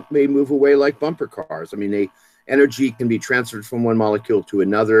they move away like bumper cars. I mean, energy can be transferred from one molecule to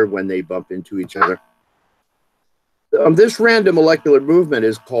another when they bump into each other. This random molecular movement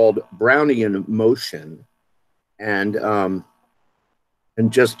is called Brownian motion. And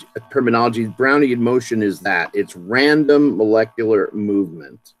just terminology, Brownian motion is that. It's random molecular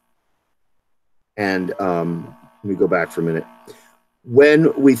movement. And let me go back for a minute.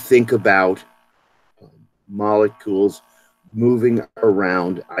 When we think about molecules moving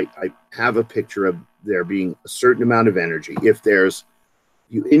around, I have a picture of there being a certain amount of energy. If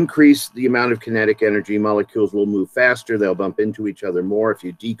you increase the amount of kinetic energy, molecules will move faster, they'll bump into each other more. If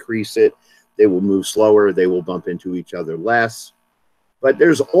you decrease it, they will move slower, they will bump into each other less. But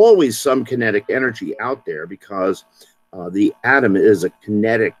there's always some kinetic energy out there because the atom is a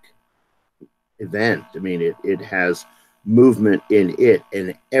kinetic event. I mean, it has movement in it.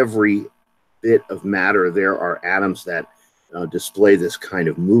 In every bit of matter, there are atoms that display this kind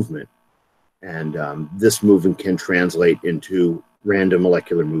of movement. And this movement can translate into random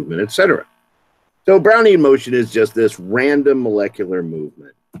molecular movement, etc. So Brownian motion is just this random molecular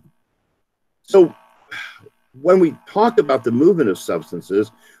movement. So when we talk about the movement of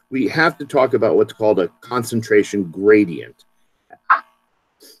substances, we have to talk about what's called a concentration gradient.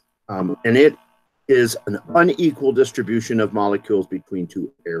 And it is an unequal distribution of molecules between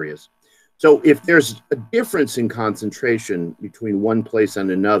two areas. So if there's a difference in concentration between one place and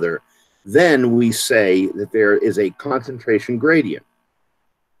another, then we say that there is a concentration gradient.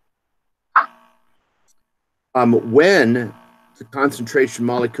 When the concentration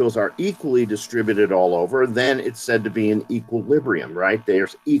molecules are equally distributed all over, then it's said to be in equilibrium, right?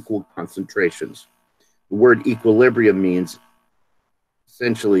 There's equal concentrations. The word equilibrium means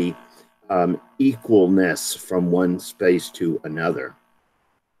essentially equalness from one space to another.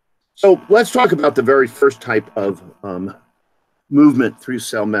 So let's talk about the very first type of movement through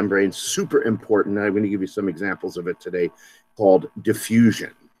cell membranes. Super important. I'm going to give you some examples of it today, called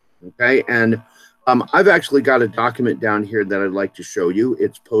diffusion. Okay, and I've actually got a document down here that I'd like to show you.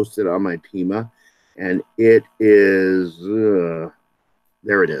 It's posted on my Pima, and it is,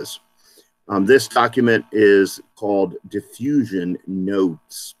 there it is. This document is called Diffusion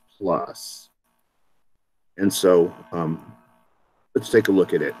Notes Plus. And so let's take a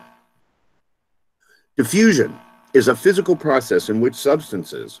look at it. Diffusion is a physical process in which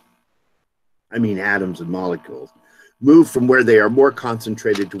substances, I mean atoms and molecules, move from where they are more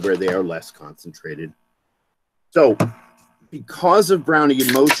concentrated to where they are less concentrated. So because of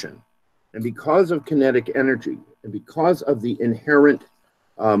Brownian motion, and because of kinetic energy, and because of the inherent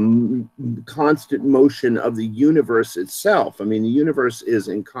constant motion of the universe itself, I mean, the universe is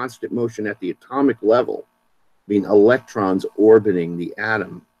in constant motion at the atomic level. I mean, electrons orbiting the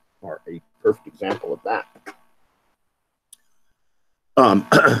atom are a perfect example of that.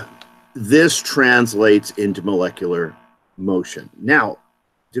 This translates into molecular motion. Now,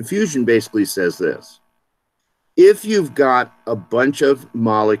 diffusion basically says this. If you've got a bunch of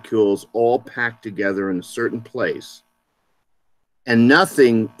molecules all packed together in a certain place, and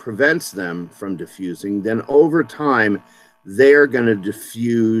nothing prevents them from diffusing, then over time, they're going to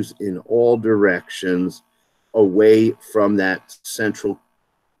diffuse in all directions away from that central,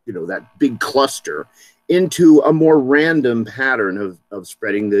 that big cluster, into a more random pattern of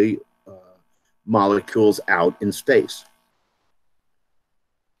spreading the molecules out in space.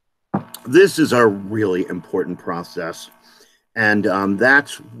 This is a really important process, and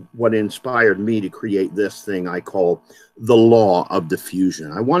that's what inspired me to create this thing I call the law of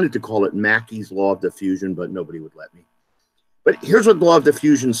diffusion. I wanted to call it Mackey's law of diffusion, but nobody would let me. But here's what the law of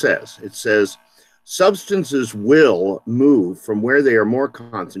diffusion says. It says, substances will move from where they are more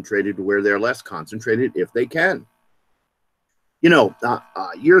concentrated to where they're less concentrated if they can.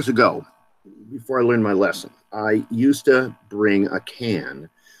 Years ago, before I learned my lesson, I used to bring a can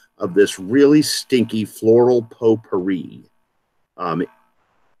of this really stinky floral potpourri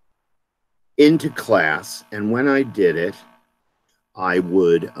into class, and when I did it, I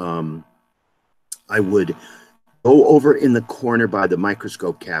would go over in the corner by the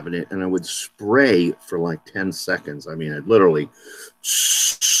microscope cabinet, and I would spray for like 10 seconds. I mean, I'd literally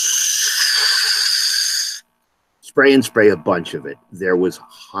spray a bunch of it. There was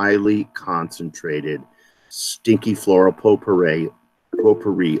highly concentrated, stinky floral potpourri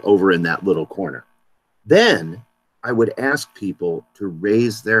over in that little corner. Then I would ask people to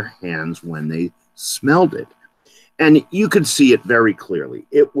raise their hands when they smelled it. And you could see it very clearly.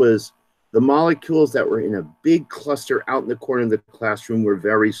 It was the molecules that were in a big cluster out in the corner of the classroom were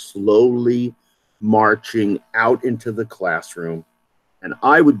very slowly marching out into the classroom. And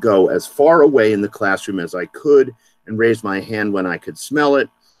I would go as far away in the classroom as I could and raise my hand when I could smell it.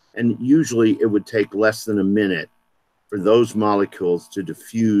 And usually it would take less than a minute for those molecules to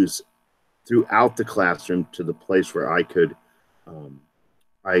diffuse throughout the classroom to the place where I could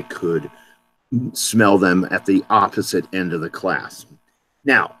smell them at the opposite end of the class.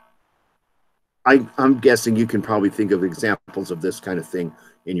 Now, I'm guessing you can probably think of examples of this kind of thing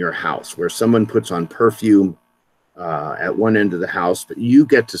in your house, where someone puts on perfume at one end of the house, but you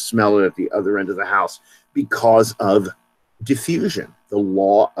get to smell it at the other end of the house because of diffusion, the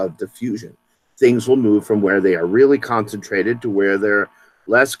law of diffusion. Things will move from where they are really concentrated to where they're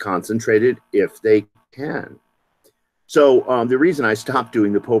less concentrated if they can. So the reason I stopped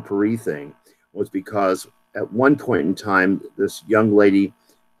doing the potpourri thing was because at one point in time, this young lady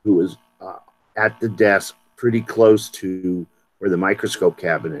who was at the desk pretty close to where the microscope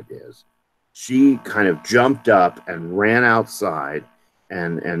cabinet is, she kind of jumped up and ran outside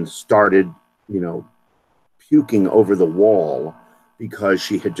and started, puking over the wall because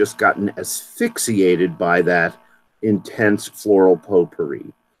she had just gotten asphyxiated by that intense floral potpourri.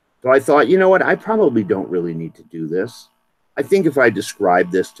 So I thought, you know what, I probably don't really need to do this. I think if I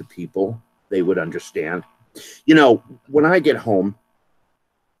describe this to people, they would understand. When I get home,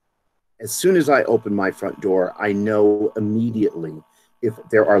 as soon as I open my front door, I know immediately if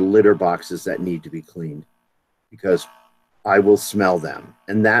there are litter boxes that need to be cleaned, because I will smell them.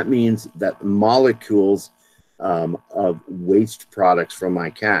 And that means that molecules of waste products from my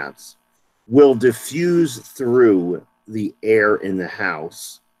cats will diffuse through the air in the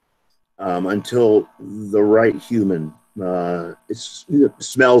house until the right human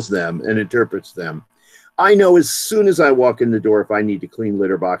smells them and interprets them. I know as soon as I walk in the door if I need to clean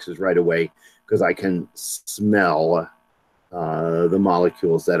litter boxes right away, because I can smell the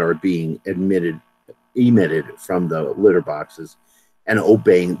molecules that are being emitted from the litter boxes and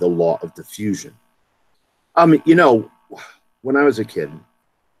obeying the law of diffusion. You know, when I was a kid,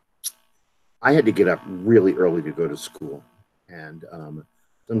 I had to get up really early to go to school. And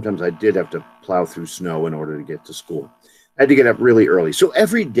sometimes I did have to plow through snow in order to get to school. I had to get up really early. So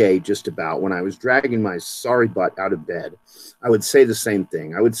every day, just about, when I was dragging my sorry butt out of bed, I would say the same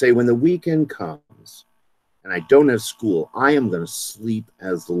thing. I would say, when the weekend comes and I don't have school, I am going to sleep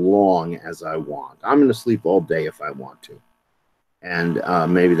as long as I want. I'm going to sleep all day if I want to. And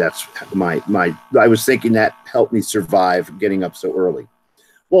maybe that's I was thinking that helped me survive getting up so early.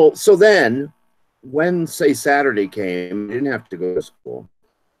 Well, so then when, say, Saturday came, I didn't have to go to school.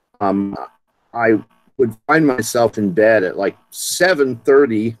 I would find myself in bed at like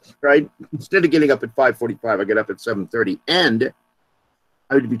 7:30, right? Instead of getting up at 5:45, I get up at 7:30, and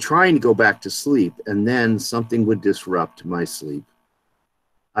I would be trying to go back to sleep, and then something would disrupt my sleep.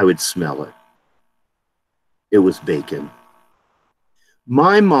 I would smell it. It was bacon.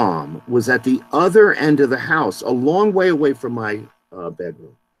 My mom was at the other end of the house, a long way away from my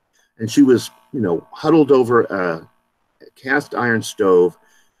bedroom, and she was, you know, huddled over a cast iron stove,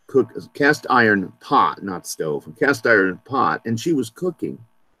 cast iron pot, not stove, cast iron pot, and she was cooking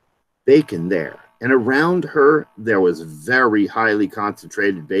bacon there. And around her, there was very highly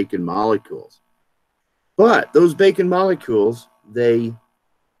concentrated bacon molecules. But those bacon molecules, they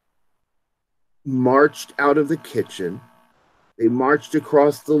marched out of the kitchen. They marched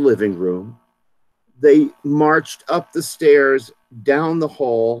across the living room. They marched up the stairs, down the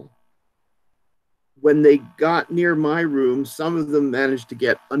hall. When they got near my room, some of them managed to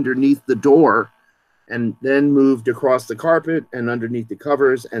get underneath the door and then moved across the carpet and underneath the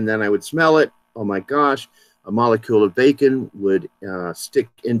covers, and then I would smell it. Oh my gosh, a molecule of bacon would stick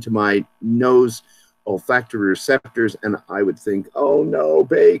into my nose olfactory receptors, and I would think, oh no,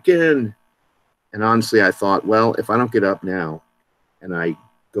 bacon. And honestly, I thought, well, if I don't get up now and I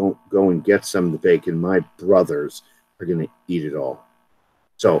don't go and get some of the bacon, my brothers are going to eat it all.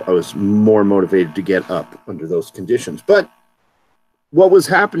 So I was more motivated to get up under those conditions. But what was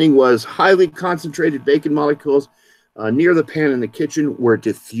happening was highly concentrated bacon molecules near the pan in the kitchen were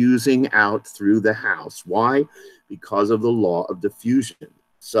diffusing out through the house. Why? Because of the law of diffusion.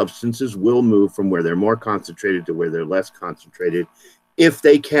 Substances will move from where they're more concentrated to where they're less concentrated if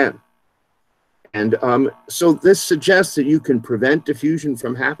they can. And so this suggests that you can prevent diffusion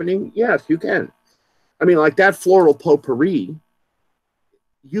from happening. Yes, you can. I mean, like that floral potpourri,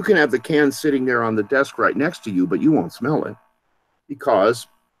 you can have the can sitting there on the desk right next to you, but you won't smell it because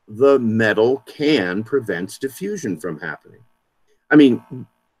the metal can prevents diffusion from happening. I mean,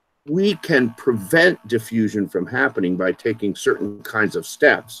 we can prevent diffusion from happening by taking certain kinds of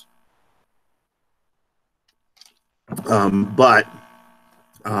steps. So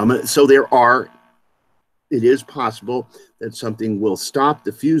it is possible that something will stop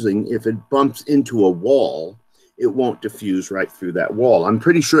diffusing. If it bumps into a wall, it won't diffuse right through that wall. I'm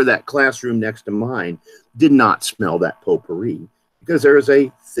pretty sure that classroom next to mine did not smell that potpourri because there is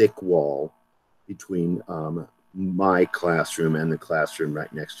a thick wall between my classroom and the classroom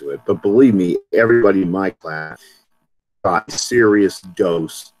right next to it. But believe me, everybody in my class got a serious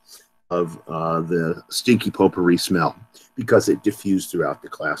dose of the stinky potpourri smell because it diffused throughout the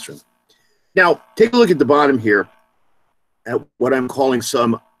classroom. Now, take a look at the bottom here at what I'm calling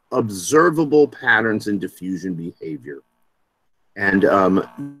some observable patterns in diffusion behavior. And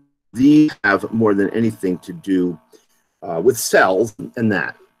these have more than anything to do with cells and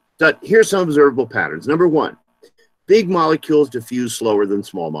that. But here's some observable patterns. Number one, big molecules diffuse slower than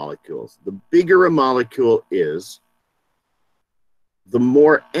small molecules. The bigger a molecule is, the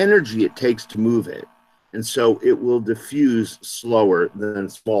more energy it takes to move it. And so it will diffuse slower than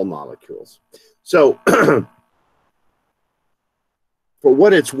small molecules. So for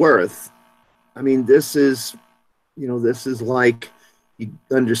what it's worth, I mean, this is like, you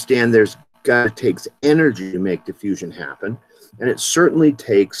understand it takes energy to make diffusion happen. And it certainly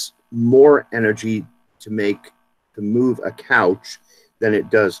takes more energy to move a couch than it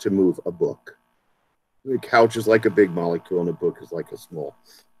does to move a book. The couch is like a big molecule and a book is like a small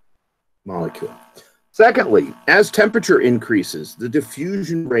molecule. Secondly, as temperature increases, the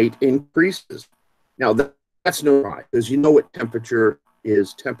diffusion rate increases. Now, that's no lie, because you know what temperature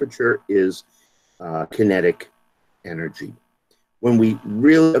is. Temperature is kinetic energy. When we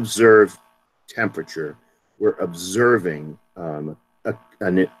really observe temperature, we're observing an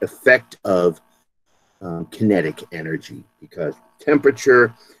effect of kinetic energy, because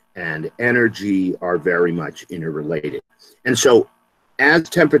temperature and energy are very much interrelated. And so as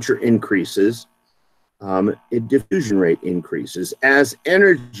temperature increases, diffusion rate increases. As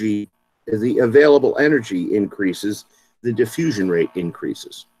energy, the available energy increases, the diffusion rate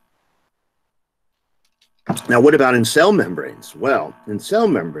increases. Now, what about in cell membranes? Well, in cell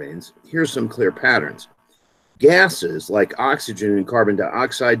membranes, here's some clear patterns. Gases like oxygen and carbon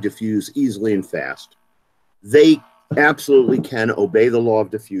dioxide diffuse easily and fast. They absolutely can obey the law of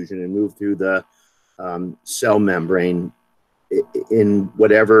diffusion and move through the cell membrane in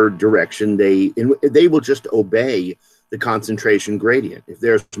whatever direction they will just obey the concentration gradient. If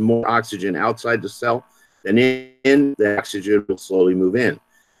there's more oxygen outside the cell than in, the oxygen will slowly move in.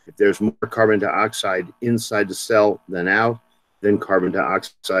 If there's more carbon dioxide inside the cell than out, then carbon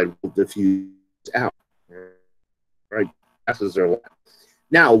dioxide will diffuse out. Right? Gases are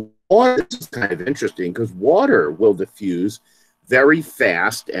now, water, this is kind of interesting because water will diffuse very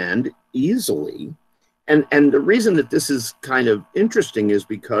fast and easily. And the reason that this is kind of interesting is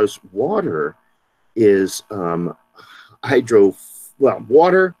because water is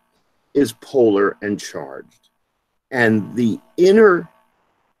water is polar and charged. And the inner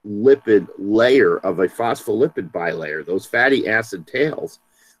lipid layer of a phospholipid bilayer, those fatty acid tails,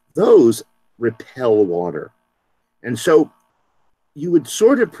 those repel water. And so you would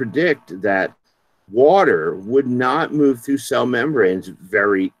sort of predict that water would not move through cell membranes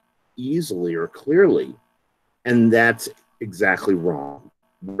very easily or clearly. And that's exactly wrong.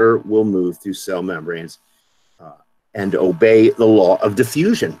 Water will move through cell membranes and obey the law of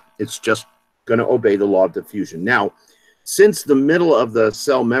diffusion. It's just going to obey the law of diffusion. Now, since the middle of the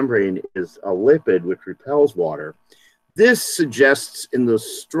cell membrane is a lipid which repels water, this suggests in the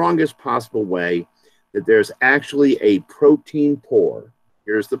strongest possible way that there's actually a protein pore.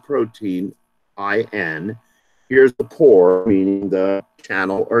 Here's the protein, IN. Here's the pore, meaning the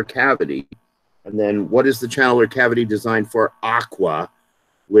channel or cavity. And then what is the channel or cavity designed for? Aqua,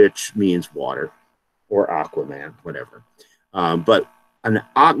 which means water, or Aquaman, whatever. But an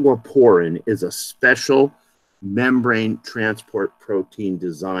aquaporin is a special membrane transport protein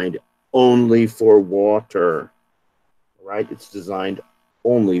designed only for water, right? It's designed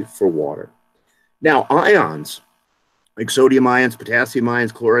only for water. Now, ions, like sodium ions, potassium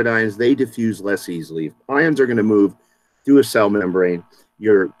ions, chloride ions, they diffuse less easily. If ions are going to move through a cell membrane,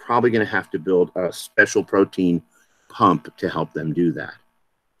 you're probably going to have to build a special protein pump to help them do that.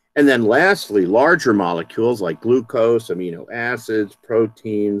 And then lastly, larger molecules like glucose, amino acids,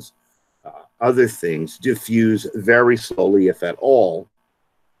 proteins, other things diffuse very slowly, if at all,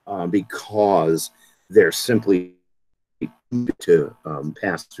 because they're simply to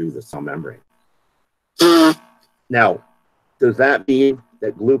pass through the cell membrane. Now, does that mean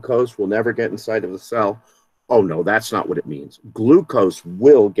that glucose will never get inside of the cell? Oh, no, that's not what it means. Glucose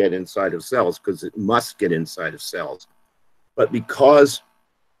will get inside of cells because it must get inside of cells. But because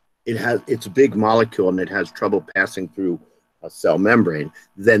it's a big molecule and it has trouble passing through a cell membrane,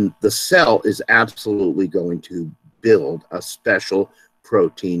 then the cell is absolutely going to build a special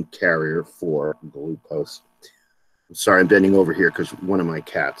protein carrier for glucose. I'm sorry, I'm bending over here because one of my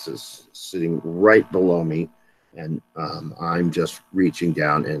cats is sitting right below me, and I'm just reaching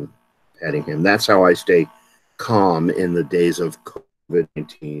down and petting him. That's how I stay calm in the days of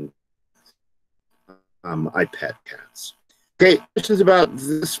COVID-19. I pet cats. Okay, this is about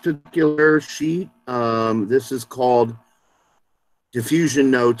this particular sheet. This is called Diffusion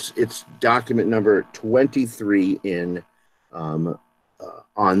Notes. It's document number 23 in the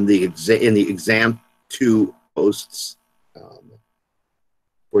exam 2 posts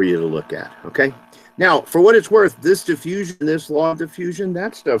for you to look at. Okay. Now, for what it's worth, this diffusion, this law of diffusion,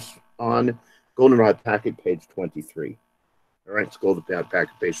 that stuff's on Goldenrod packet page 23. All right, it's Goldenrod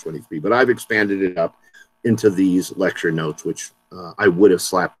packet page 23. But I've expanded it up into these lecture notes, which I would have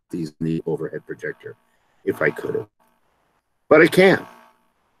slapped these in the overhead projector if I could have. But I can't.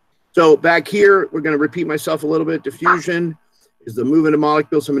 So back here, we're going to repeat myself a little bit. Diffusion is the movement of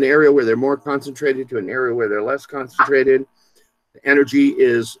molecules from an area where they're more concentrated to an area where they're less concentrated. The energy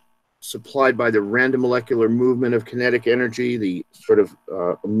is supplied by the random molecular movement of kinetic energy, the sort of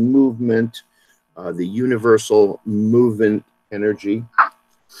movement, the universal movement energy.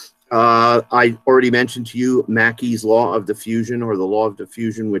 I already mentioned to you Mackey's law of diffusion, or the law of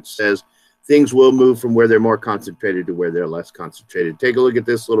diffusion, which says things will move from where they're more concentrated to where they're less concentrated. Take a look at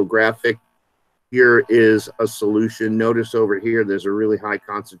this little graphic. Here is a solution. Notice over here, there's a really high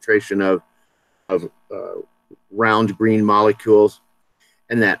concentration of round green molecules,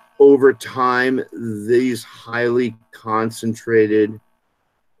 and that over time, these highly concentrated,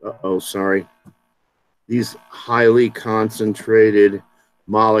 these highly concentrated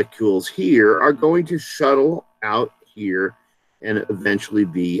molecules here are going to shuttle out here and eventually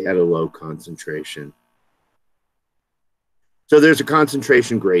be at a low concentration. So there's a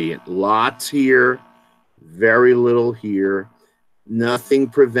concentration gradient. Lots here, very little here, nothing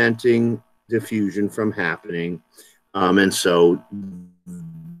preventing diffusion from happening. And so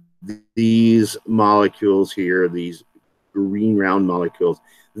these molecules here, these green round molecules,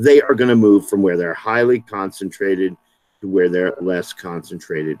 they are going to move from where they're highly concentrated to where they're less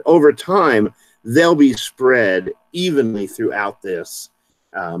concentrated. Over time, they'll be spread evenly throughout this,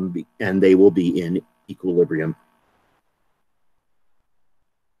 and they will be in equilibrium.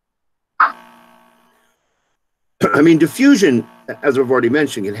 I mean, diffusion, as I've already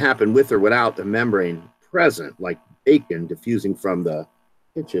mentioned, can happen with or without the membrane present, like bacon diffusing from the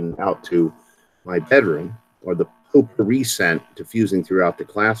kitchen out to my bedroom, or the potpourri scent diffusing throughout the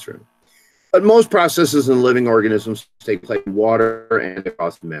classroom. But most processes in living organisms take place in water and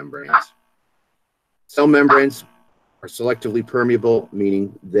across membranes. Cell membranes are selectively permeable,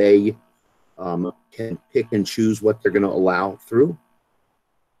 meaning they can pick and choose what they're going to allow through.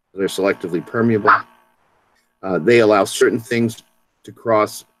 They're selectively permeable. They allow certain things to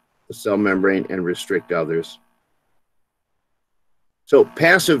cross the cell membrane and restrict others. So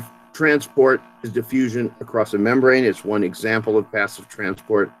passive transport is diffusion across a membrane. It's one example of passive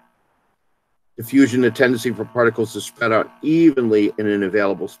transport. Diffusion, a tendency for particles to spread out evenly in an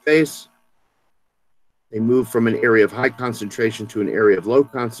available space. They move from an area of high concentration to an area of low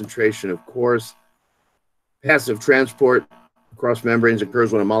concentration, of course. Passive transport across membranes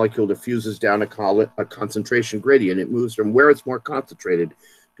occurs when a molecule diffuses down a concentration gradient. It moves from where it's more concentrated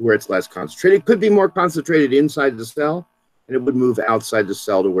to where it's less concentrated. It could be more concentrated inside the cell, and it would move outside the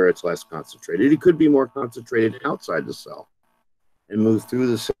cell to where it's less concentrated. It could be more concentrated outside the cell and move through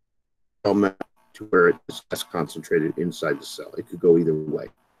the cell to where it's less concentrated inside the cell. It could go either way.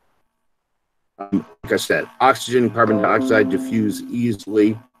 Like I said, oxygen and carbon dioxide diffuse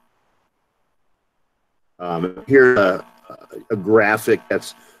easily. Here's a graphic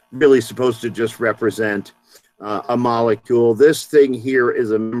that's really supposed to just represent a molecule. This thing here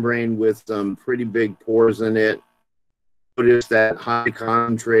is a membrane with some pretty big pores in it. Notice that highly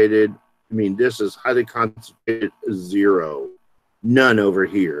concentrated, I mean, this is highly concentrated, 0. None over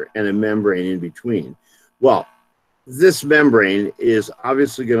here, and a membrane in between. Well, this membrane is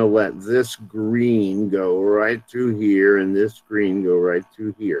obviously going to let this green go right through here and this green go right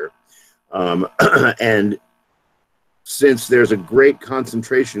through here. And since there's a great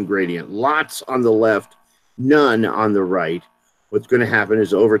concentration gradient, lots on the left, none on the right, what's going to happen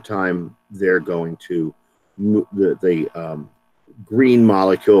is over time, they're going to, the green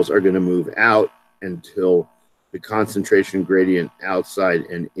molecules are going to move out until the concentration gradient outside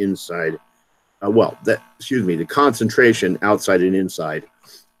and inside, the concentration outside and inside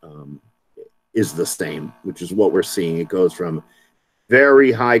is the same, which is what we're seeing. It goes from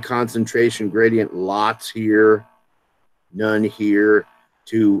very high concentration gradient, lots here, none here,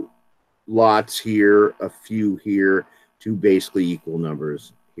 to lots here, a few here, to basically equal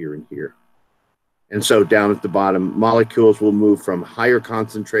numbers here and here. And so down at the bottom, molecules will move from higher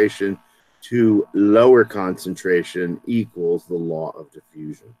concentration to lower concentration equals the law of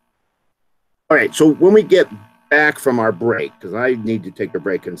diffusion. All right, so when we get back from our break, because I need to take a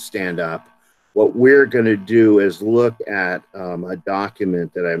break and stand up, what we're going to do is look at a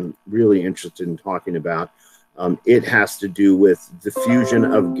document that I'm really interested in talking about. It has to do with diffusion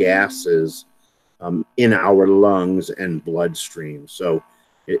of gases in our lungs and bloodstream. So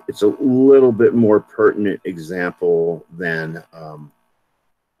it's a little bit more pertinent example than, a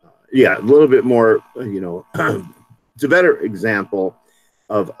little bit more, it's a better example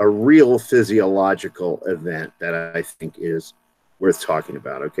of a real physiological event that I think is worth talking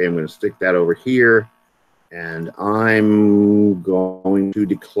about. Okay, I'm going to stick that over here, and I'm going to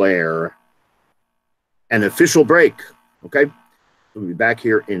declare an official break. Okay, we'll be back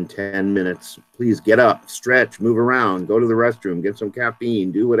here in 10 minutes. Please get up, stretch, move around, go to the restroom, get some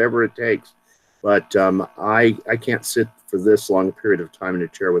caffeine, do whatever it takes. But I can't sit for this long a period of time in a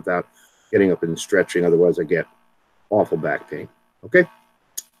chair without getting up and stretching. Otherwise, I get awful back pain. Okay,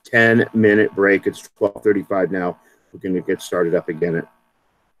 10-minute break. It's 12:35 now. We're going to get started up again at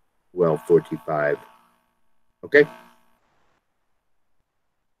 12:45. Okay.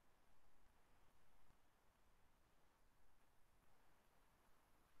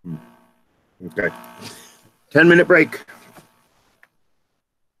 Okay. 10-minute break.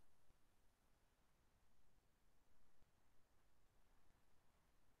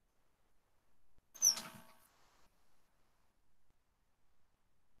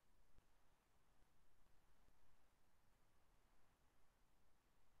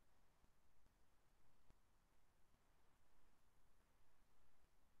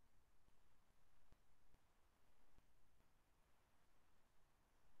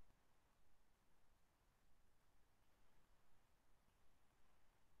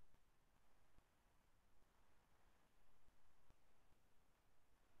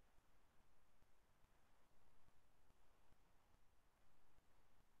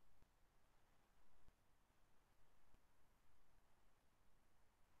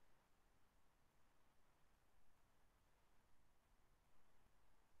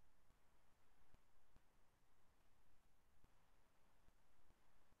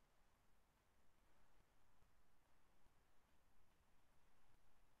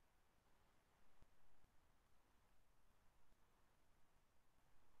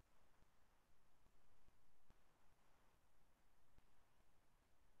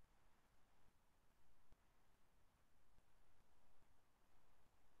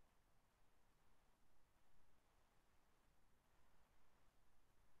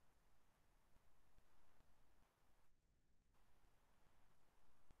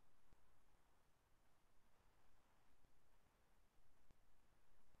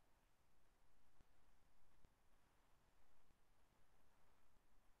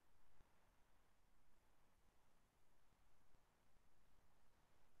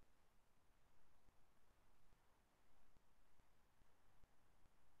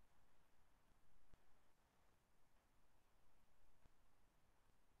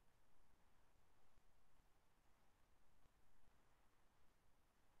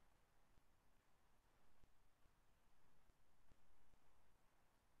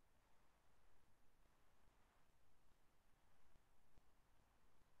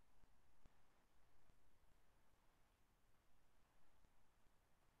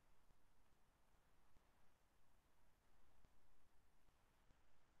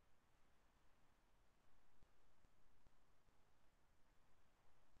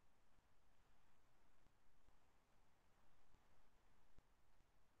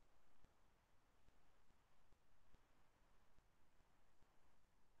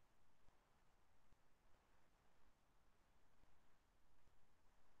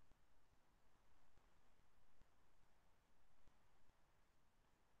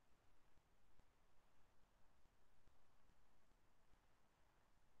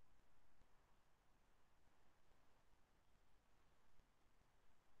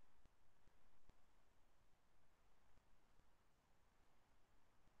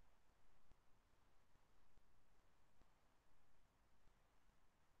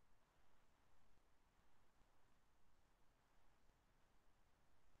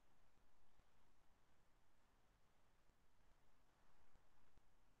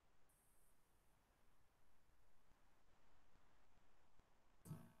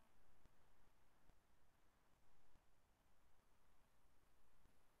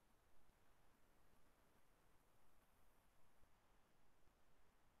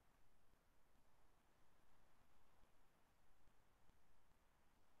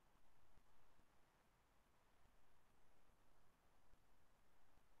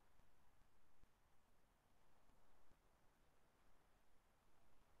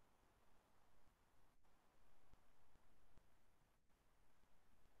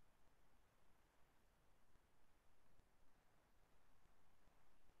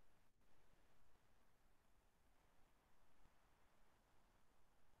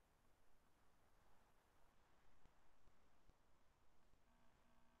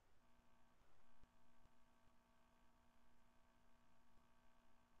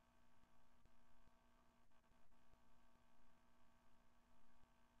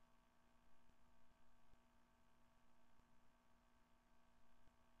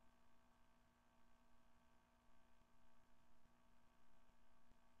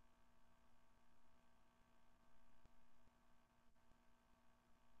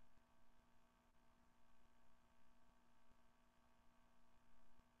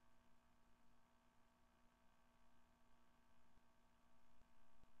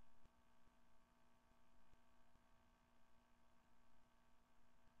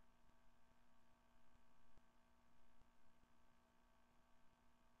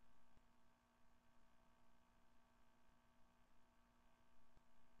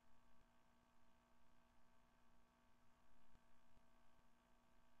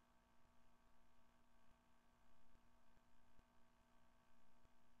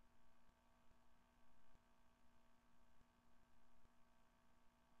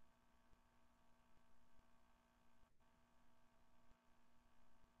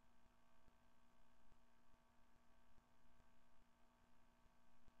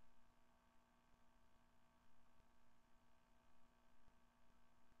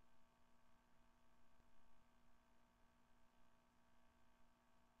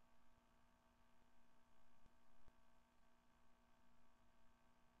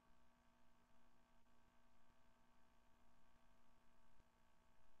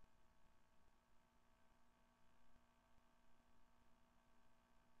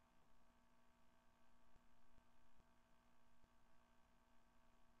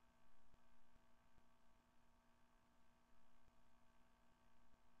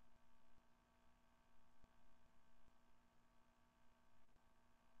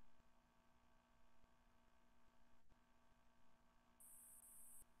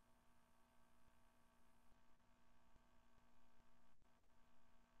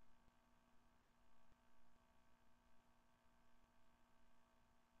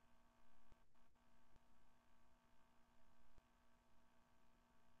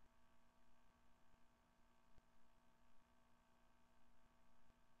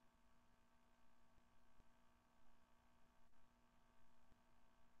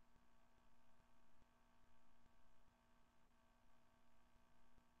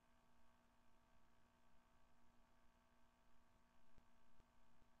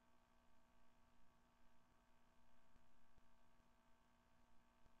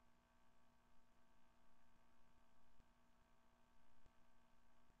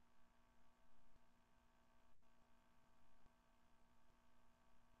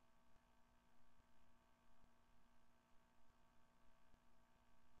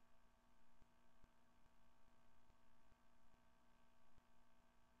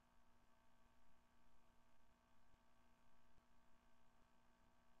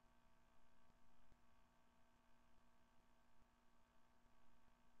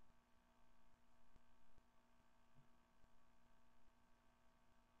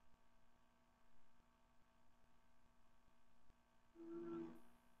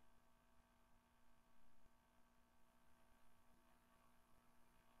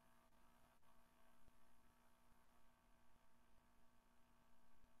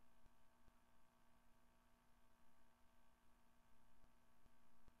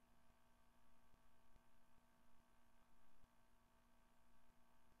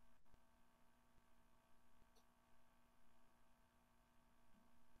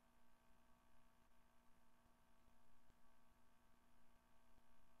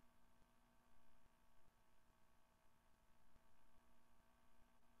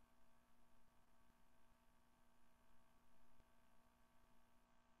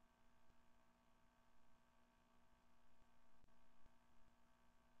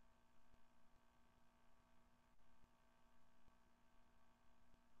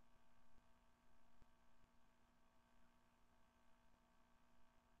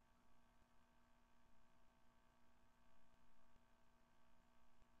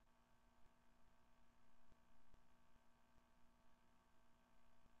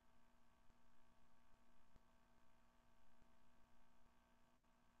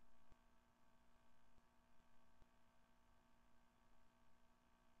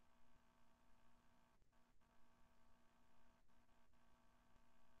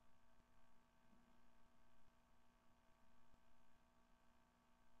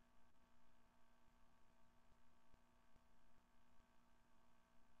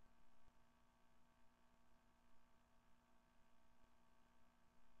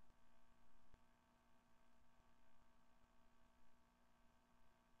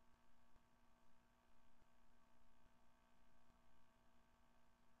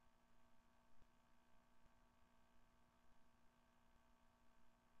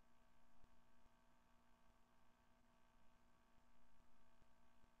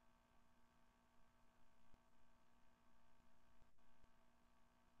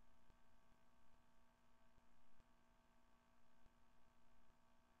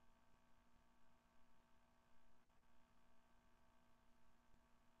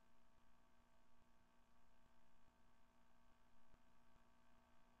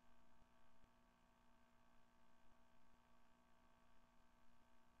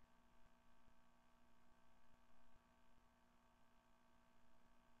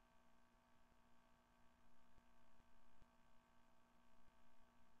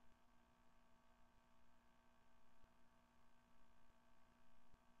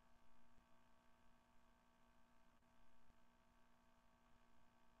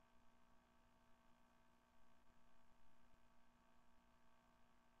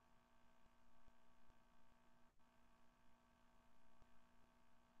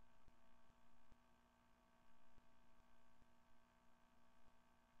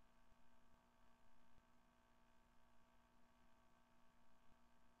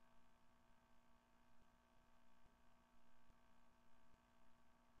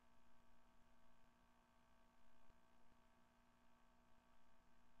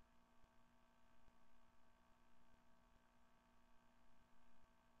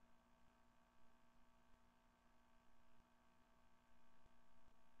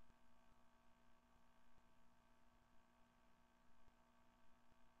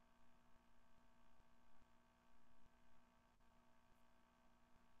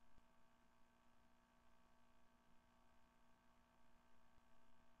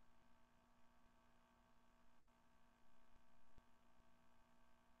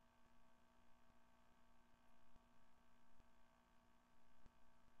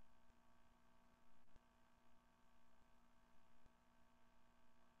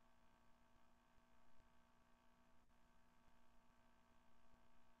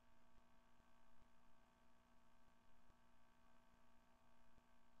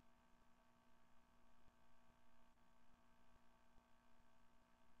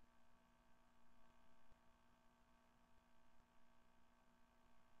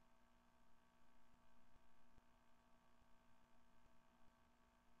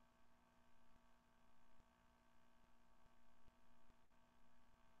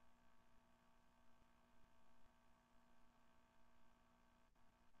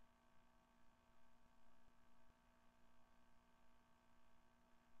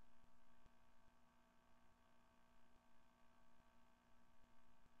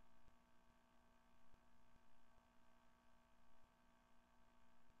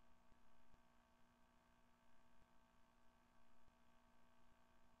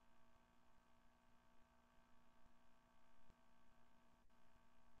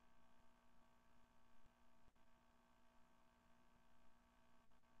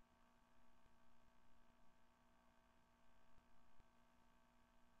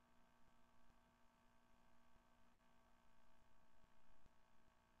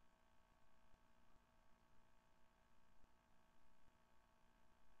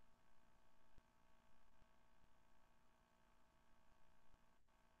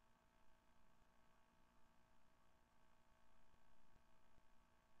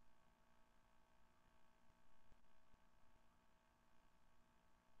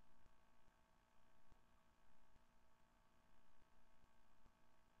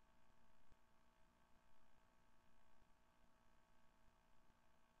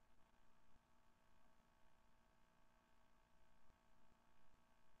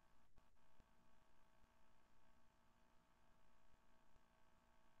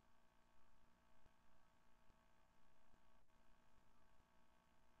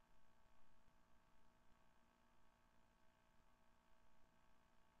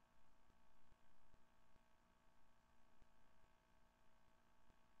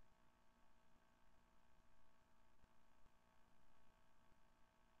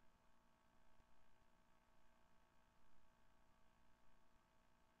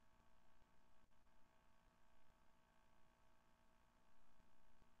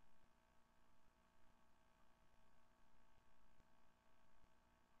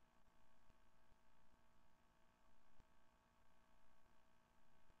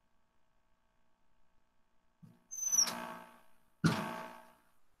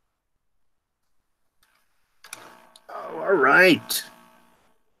 Oh, all right.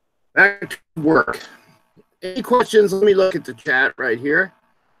 Back to work. Any questions? Let me look at the chat right here.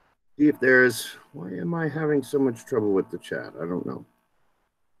 See if there's, why am I having so much trouble with the chat? I don't know.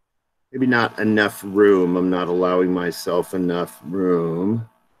 Maybe not enough room. I'm not allowing myself enough room.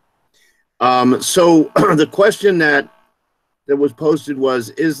 So the question that was posted was,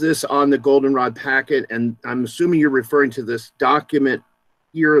 is this on the Goldenrod packet? And I'm assuming you're referring to this document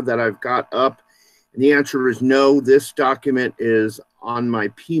here that I've got up. And the answer is no. This document is on my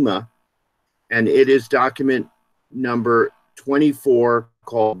PIMA, and it is document number 24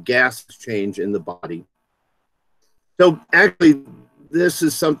 called Gas Exchange in the Body. So actually, this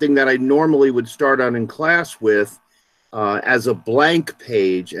is something that I normally would start on in class with as a blank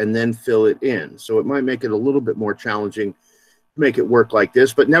page and then fill it in. So it might make it a little bit more challenging to make it work like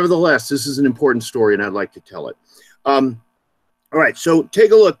this. But nevertheless, this is an important story, and I'd like to tell it. All right, so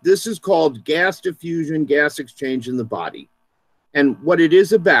take a look. This is called gas diffusion, gas exchange in the body. And what it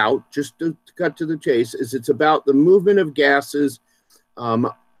is about, just to cut to the chase, is it's about the movement of gases from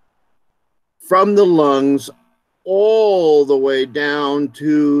the lungs all the way down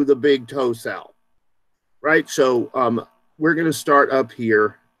to the big toe cell, right? So we're going to start up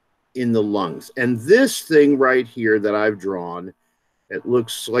here in the lungs. And this thing right here that I've drawn, it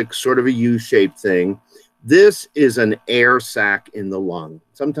looks like sort of a U-shaped thing. This is an air sac in the lung.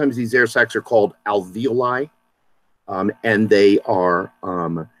 Sometimes these air sacs are called alveoli. And they are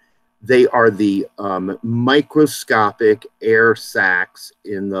the microscopic air sacs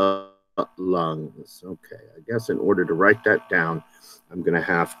in the lungs. Okay, I guess in order to write that down, I'm going to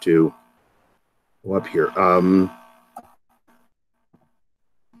have to go up here.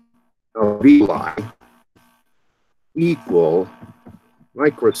 Alveoli equal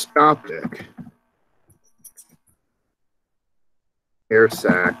microscopic air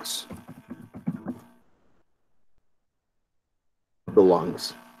sacs of the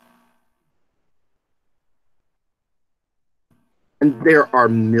lungs. And there are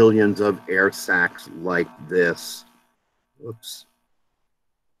millions of air sacs like this. Whoops.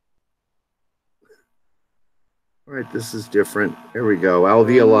 All right, this is different. There we go.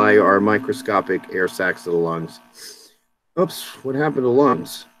 Alveoli are microscopic air sacs of the lungs. Oops, what happened to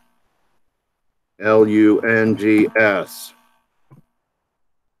lungs? L-U-N-G-S.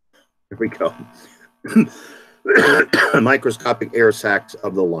 There we go. Microscopic air sacs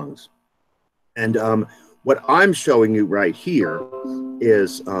of the lungs. And what I'm showing you right here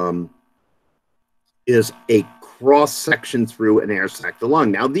is a cross section through an air sac, the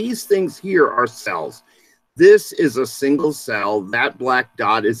lung. Now these things here are cells. This is a single cell. That black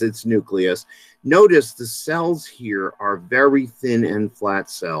dot is its nucleus. Notice the cells here are very thin and flat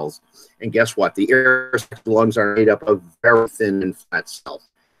cells. And guess what? The air sac of the lungs are made up of very thin and flat cells.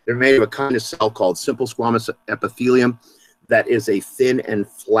 They're made of a kind of cell called simple squamous epithelium that is a thin and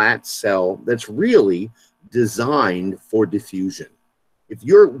flat cell that's really designed for diffusion. If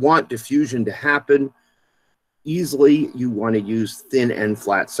you want diffusion to happen easily, you want to use thin and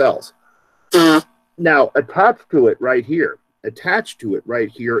flat cells. Now, attached to it right here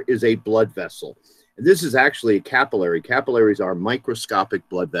is a blood vessel. And this is actually a capillary. Capillaries are microscopic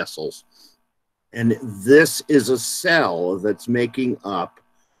blood vessels. And this is a cell that's making up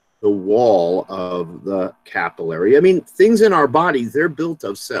the wall of the capillary. I mean, things in our bodies, they're built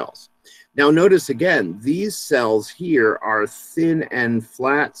of cells. Now, notice again, these cells here are thin and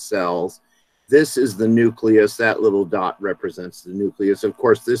flat cells. This is the nucleus. That little dot represents the nucleus. Of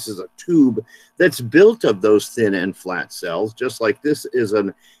course, this is a tube that's built of those thin and flat cells, just like this is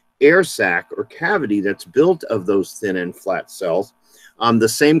an air sac or cavity that's built of those thin and flat cells. The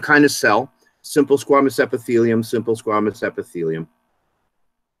same kind of cell, simple squamous epithelium, simple squamous epithelium.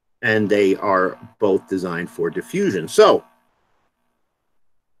 And they are both designed for diffusion. So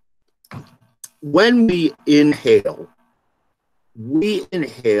when we inhale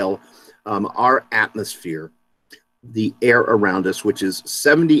our atmosphere, the air around us, which is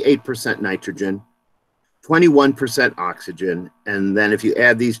 78% nitrogen, 21% oxygen, and then if you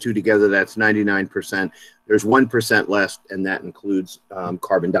add these two together, that's 99%. There's 1% less, and that includes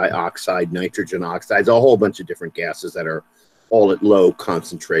carbon dioxide, nitrogen oxides, a whole bunch of different gases that are all at low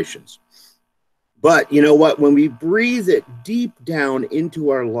concentrations. But you know what? When we breathe it deep down into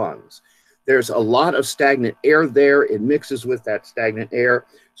our lungs, there's a lot of stagnant air there. It mixes with that stagnant air.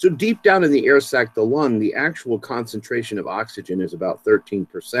 So deep down in the air sac, the lung, the actual concentration of oxygen is about 13%,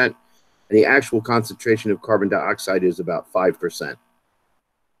 and the actual concentration of carbon dioxide is about 5%.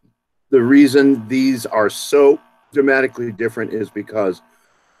 The reason these are so dramatically different is because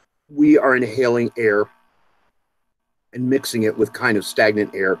we are inhaling air and mixing it with kind of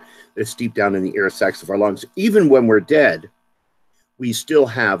stagnant air that's deep down in the air sacs of our lungs. Even when we're dead, we still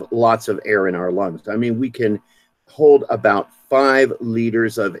have lots of air in our lungs. I mean, we can hold about 5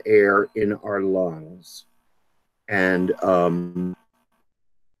 liters of air in our lungs. And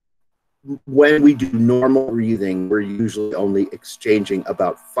when we do normal breathing, we're usually only exchanging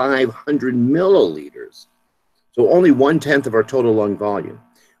about 500 milliliters. So only 1/10 of our total lung volume.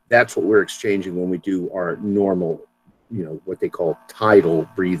 That's what we're exchanging when we do our normal, what they call tidal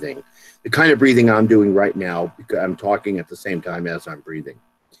breathing. The kind of breathing I'm doing right now, because I'm talking at the same time as I'm breathing.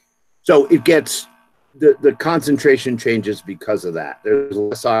 So it gets, the concentration changes because of that. There's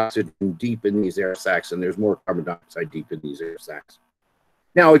less oxygen deep in these air sacs, and there's more carbon dioxide deep in these air sacs.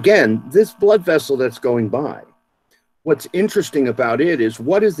 Now, again, this blood vessel that's going by, what's interesting about it is,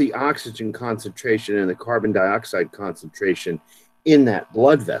 what is the oxygen concentration and the carbon dioxide concentration in that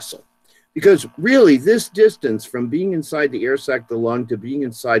blood vessel? Because really, this distance from being inside the air sac, the lung, to being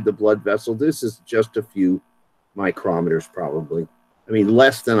inside the blood vessel, this is just a few micrometers probably. I mean,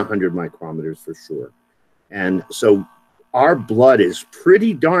 less than 100 micrometers for sure. And so our blood is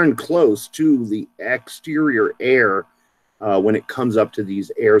pretty darn close to the exterior air when it comes up to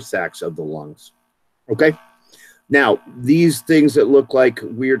these air sacs of the lungs. Okay? Now, these things that look like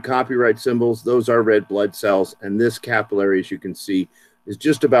weird copyright symbols, those are red blood cells. And this capillary, as you can see, is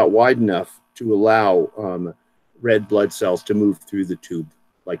just about wide enough to allow red blood cells to move through the tube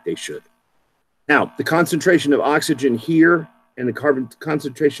like they should. Now, the concentration of oxygen here and the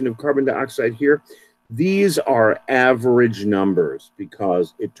concentration of carbon dioxide here, these are average numbers,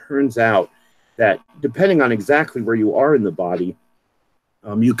 because it turns out that depending on exactly where you are in the body,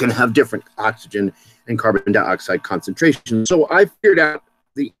 you can have different oxygen and carbon dioxide concentrations. So I figured out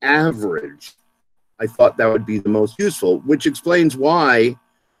the average. I thought that would be the most useful, which explains why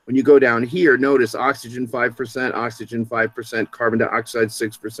when you go down here, notice oxygen 5%, oxygen 5%, carbon dioxide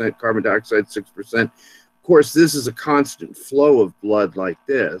 6%, carbon dioxide 6%. Of course, this is a constant flow of blood like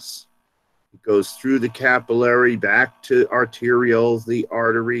this. It goes through the capillary, back to arterioles, the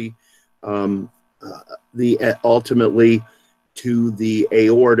artery, ultimately to the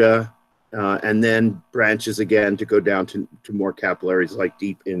aorta, and then branches again to go down to more capillaries, like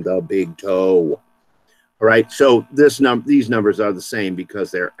deep in the big toe. All right, so these numbers are the same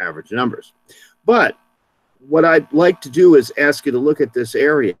because they're average numbers. But what I'd like to do is ask you to look at this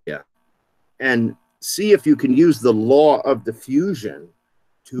area and see if you can use the law of diffusion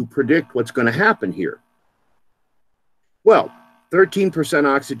to predict what's going to happen here. Well, 13%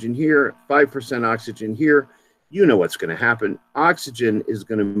 oxygen here, 5% oxygen here. You know what's going to happen. Oxygen is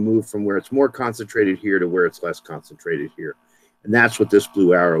going to move from where it's more concentrated here to where it's less concentrated here. And that's what this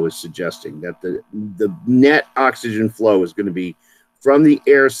blue arrow is suggesting, that the net oxygen flow is going to be from the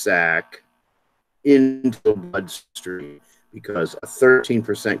air sac into the bloodstream, because a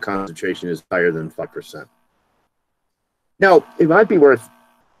 13% concentration is higher than 5%. Now, it might be worth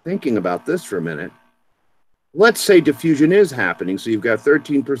thinking about this for a minute. Let's say diffusion is happening, so you've got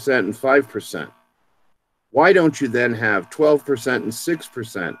 13% and 5%. Why don't you then have 12% and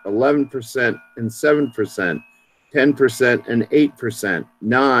 6%, 11% and 7%, 10% and 8%,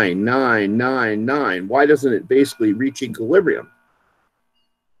 9, 9, 9, 9? Why doesn't it basically reach equilibrium?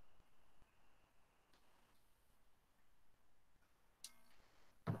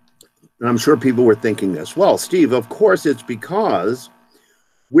 And I'm sure people were thinking this. Well, Steve, of course it's because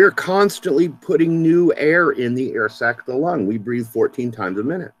we're constantly putting new air in the air sac of the lung. We breathe 14 times a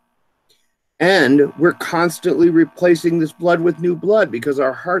minute. And we're constantly replacing this blood with new blood, because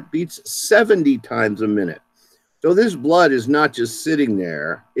our heart beats 70 times a minute. So this blood is not just sitting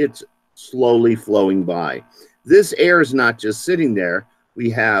there, it's slowly flowing by. This air is not just sitting there. We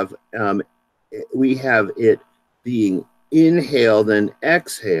have it being inhaled and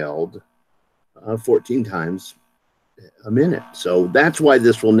exhaled 14 times a minute. So that's why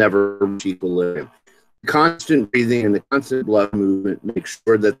this will never reach equilibrium. Constant breathing and the constant blood movement make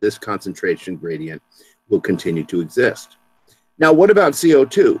sure that this concentration gradient will continue to exist. Now, what about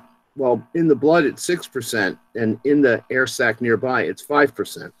CO2? Well, in the blood, it's 6%, and in the air sac nearby, it's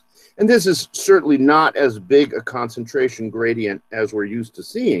 5%. And this is certainly not as big a concentration gradient as we're used to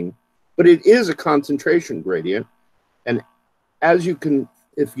seeing, but it is a concentration gradient. And as you can,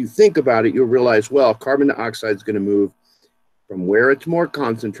 if you think about it, you'll realize, well, carbon dioxide is going to move from where it's more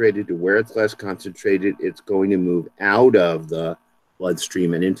concentrated to where it's less concentrated. It's going to move out of the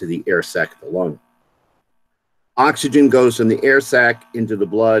bloodstream and into the air sac of the lung. Oxygen goes from the air sac into the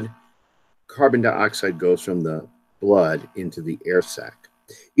blood. Carbon dioxide goes from the blood into the air sac.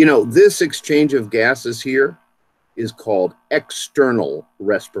 You know, this exchange of gases here is called external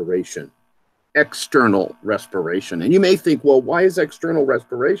respiration. external respiration. And you may think, well, why is external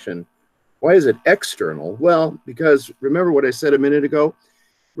respiration? Why is it external? Well, because remember what I said a minute ago?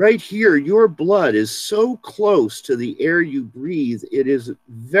 Right here, your blood is so close to the air you breathe. It is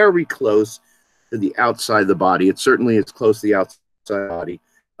very close to the outside of the body. It certainly is close to the outside of the body,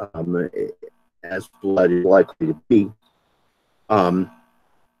 as blood is likely to be.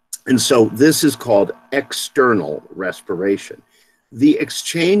 And so this is called external respiration. The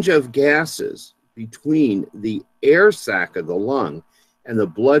exchange of gases between the air sac of the lung and the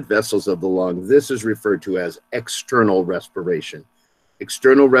blood vessels of the lung, this is referred to as external respiration.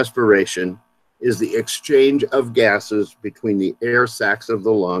 External respiration is the exchange of gases between the air sacs of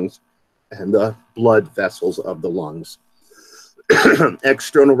the lungs and the blood vessels of the lungs.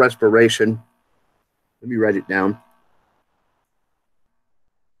 External respiration, let me write it down.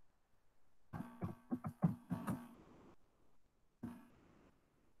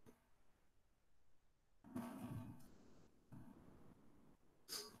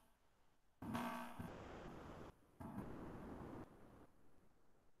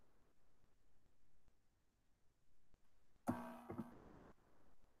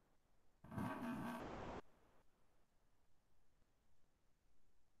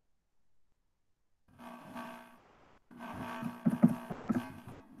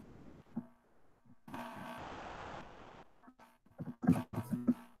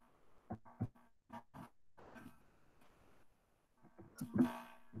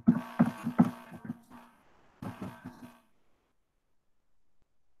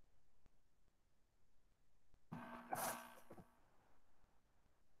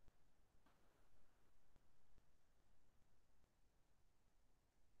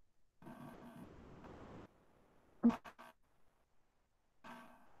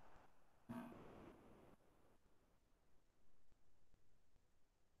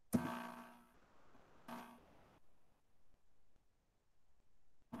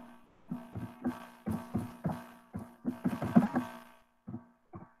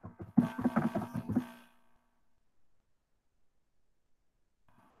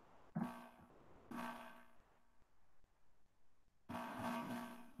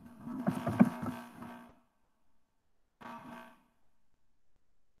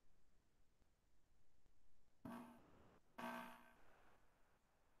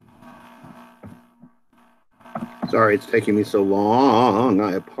 Sorry, it's taking me so long.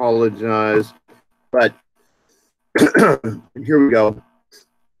 I apologize. But here we go.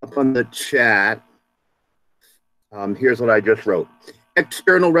 Up on the chat, here's what I just wrote.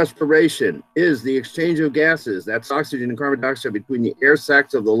 External respiration is the exchange of gases, that's oxygen and carbon dioxide, between the air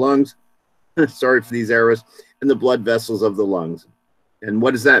sacs of the lungs, sorry for these errors, and the blood vessels of the lungs. And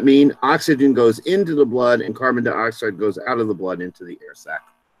what does that mean? Oxygen goes into the blood and carbon dioxide goes out of the blood into the air sac.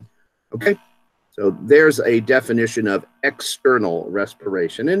 Okay? So there's a definition of external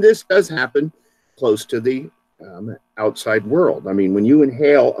respiration. And this does happen close to the outside world. I mean, when you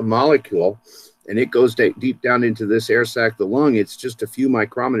inhale a molecule and it goes deep down into this air sac, the lung, it's just a few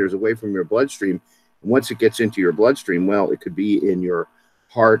micrometers away from your bloodstream. And once it gets into your bloodstream, well, it could be in your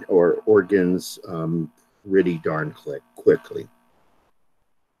heart or organs really darn quickly.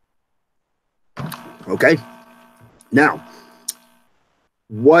 Okay? Now,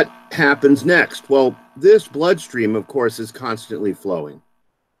 what happens next? Well, this bloodstream, of course, is constantly flowing.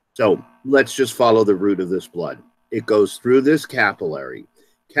 So let's just follow the route of this blood. It goes through this capillary.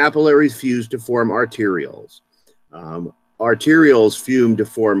 Capillaries fuse to form arterioles. Arterioles fume to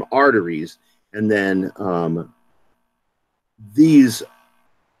form arteries. And then these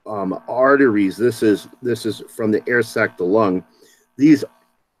arteries, this is from the air sac, the lung. These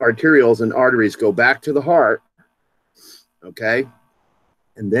arterioles and arteries go back to the heart, okay?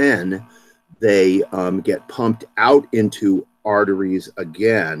 And then they get pumped out into arteries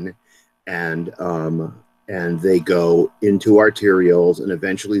again, and they go into arterioles, and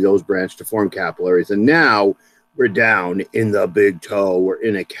eventually those branch to form capillaries. And now we're down in the big toe. We're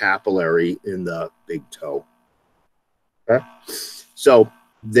in a capillary in the big toe. Okay? So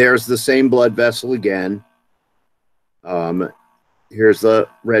there's the same blood vessel again. Here's the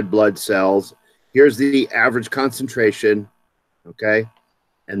red blood cells. Here's the average concentration, okay?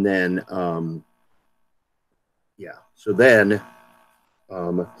 And then, yeah, so then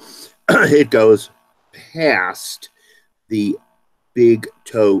it goes past the big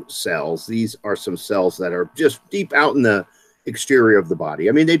toe cells. These are some cells that are just deep out in the exterior of the body.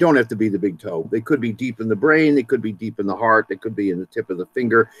 I mean, they don't have to be the big toe. They could be deep in the brain. They could be deep in the heart. They could be in the tip of the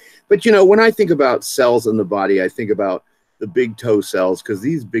finger. But, you know, when I think about cells in the body, I think about the big toe cells, because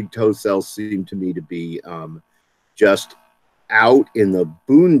these big toe cells seem to me to be just out in the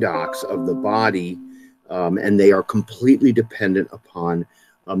boondocks of the body, and they are completely dependent upon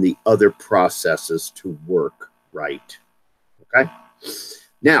the other processes to work right. Okay?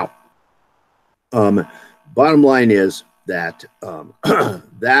 Now, bottom line is that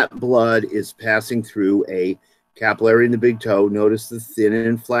that blood is passing through a capillary in the big toe. Notice the thin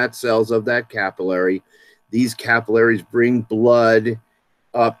and flat cells of that capillary. These capillaries bring blood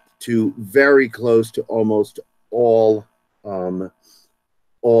up to very close to almost all of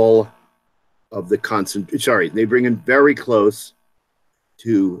the they bring in very close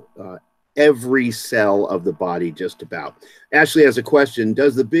to every cell of the body, just about. Ashley has a question.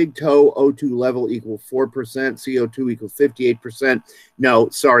 Does the big toe O2 level equal 4%, CO2 equal 58%? No,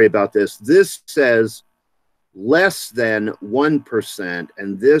 sorry about this. This says less than 1%,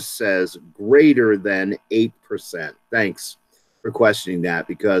 and this says greater than 8%. Thanks for questioning that,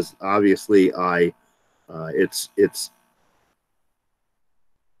 because obviously it's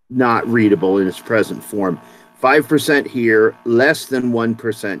not readable in its present form. 5% here, less than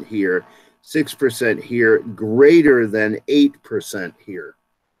 1% here, 6% here, greater than 8% here.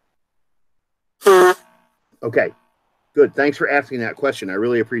 Okay, good. Thanks for asking that question. I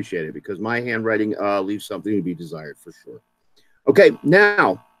really appreciate it, because my handwriting leaves something to be desired for sure. Okay,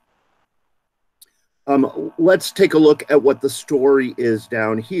 now let's take a look at what the story is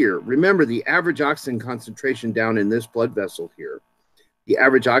down here. Remember, the average oxygen concentration down in this blood vessel here, the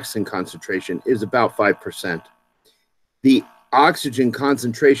average oxygen concentration is about 5%. The oxygen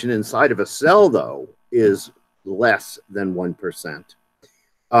concentration inside of a cell, though, is less than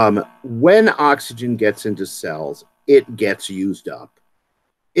 1%. When oxygen gets into cells, it gets used up.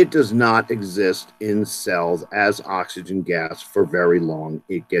 It does not exist in cells as oxygen gas for very long.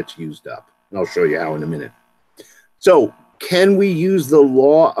 It gets used up. And I'll show you how in a minute. So, can we use the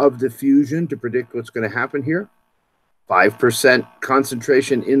law of diffusion to predict what's going to happen here? 5%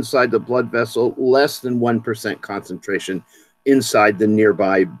 concentration inside the blood vessel, less than 1% concentration inside the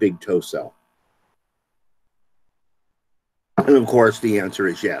nearby big toe cell. And of course, the answer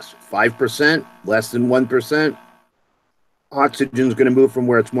is yes. 5%, less than 1%. Oxygen is going to move from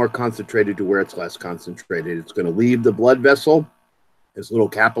where it's more concentrated to where it's less concentrated. It's going to leave the blood vessel, this little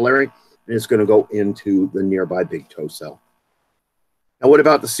capillary, and it's going to go into the nearby big toe cell. Now, what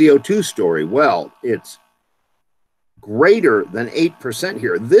about the CO2 story? Well, it's greater than 8%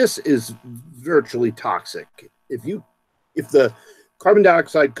 here. This is virtually toxic. If the carbon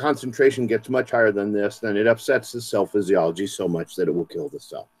dioxide concentration gets much higher than this, then it upsets the cell physiology so much that it will kill the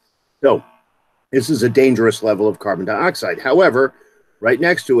cell. So this is a dangerous level of carbon dioxide. However, right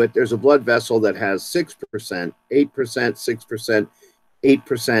next to it, there's a blood vessel that has 6%, 8%, 6%,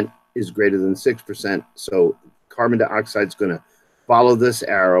 8% is greater than 6%. So carbon dioxide is going to follow this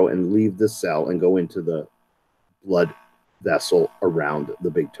arrow and leave the cell and go into the blood vessel around the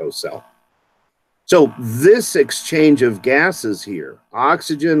big toe cell. So this exchange of gases here,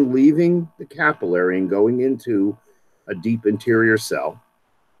 oxygen leaving the capillary and going into a deep interior cell,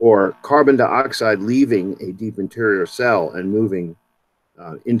 or carbon dioxide leaving a deep interior cell and moving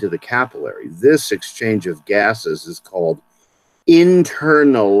into the capillary, this exchange of gases is called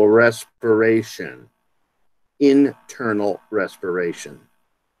internal respiration. Internal respiration.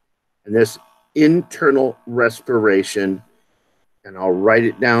 And this internal respiration, and I'll write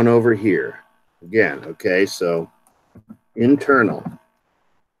it down over here again, okay? So internal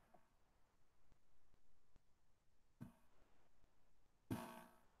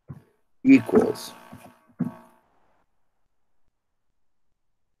equals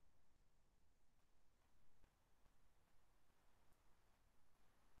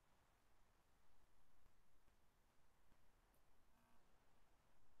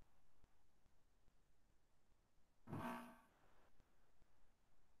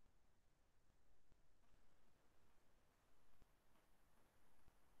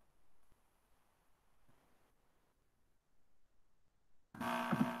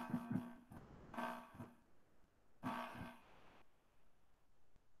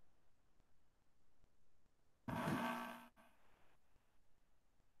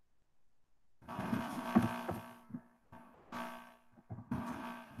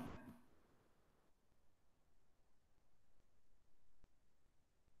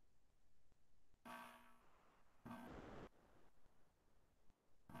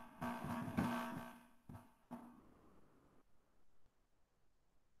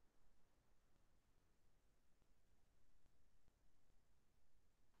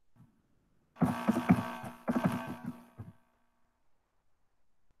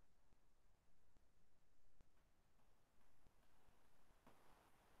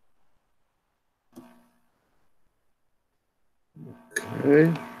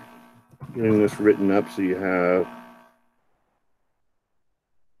Okay. Getting this written up so you have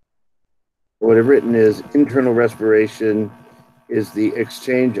what I've written is internal respiration is the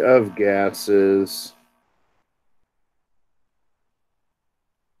exchange of gases.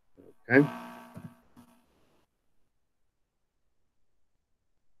 Okay.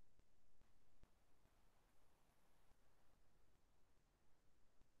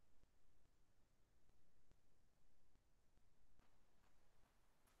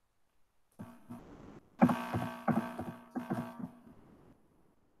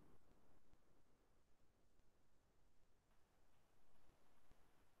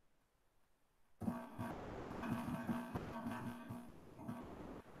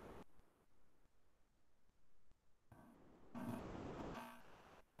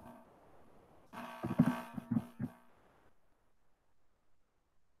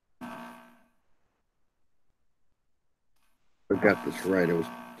 I got this right. I was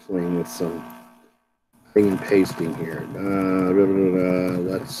playing with some thing and pasting here.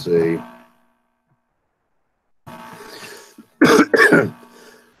 Let's see.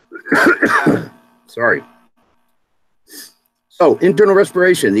 Sorry. So, internal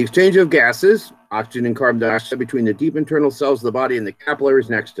respiration, the exchange of gases, oxygen and carbon dioxide, between the deep internal cells of the body and the capillaries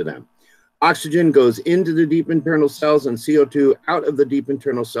next to them. Oxygen goes into the deep internal cells and CO2 out of the deep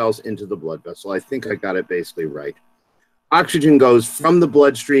internal cells into the blood vessel. I think I got it basically right. Oxygen goes from the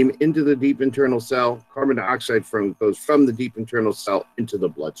bloodstream into the deep internal cell. Carbon dioxide goes from the deep internal cell into the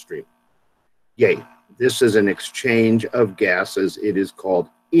bloodstream. Yay. This is an exchange of gases. It is called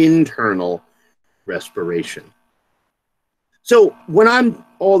internal respiration. So when I'm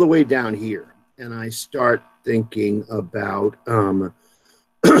all the way down here and I start thinking about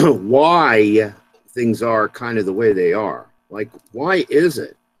why things are kind of the way they are, like why is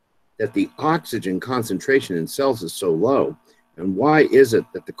it that the oxygen concentration in cells is so low? And why is it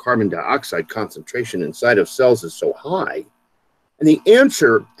that the carbon dioxide concentration inside of cells is so high? And the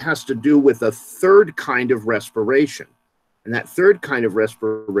answer has to do with a third kind of respiration. And that third kind of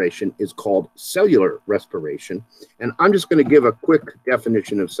respiration is called cellular respiration. And I'm just going to give a quick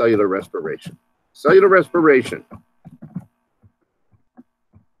definition of cellular respiration. Cellular respiration.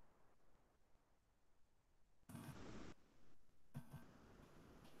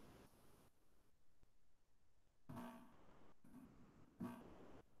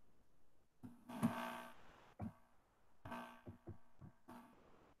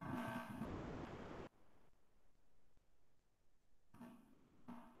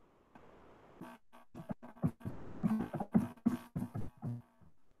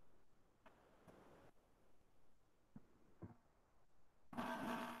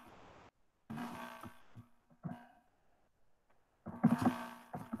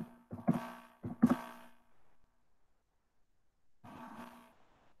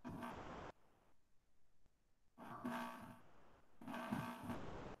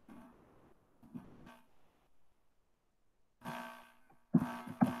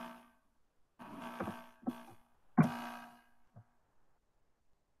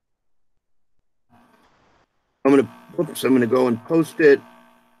 I'm going to go and post it.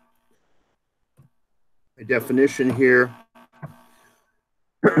 A definition here.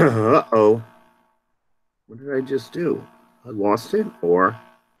 Uh-oh. What did I just do? I lost it, or?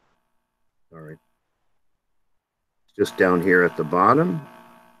 Sorry. It's just down here at the bottom.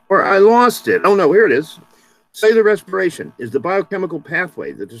 Or I lost it. Oh, no, here it is. Cellular respiration is the biochemical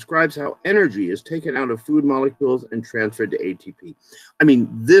pathway that describes how energy is taken out of food molecules and transferred to ATP. I mean,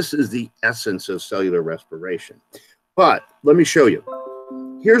 this is the essence of cellular respiration. But let me show you.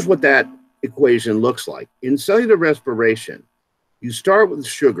 Here's what that equation looks like. In cellular respiration, you start with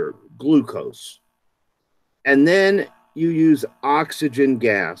sugar, glucose, and then you use oxygen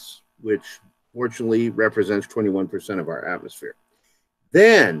gas, which fortunately represents 21% of our atmosphere.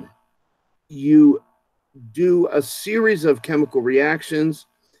 Then you do a series of chemical reactions,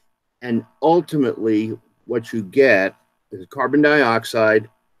 and ultimately what you get is carbon dioxide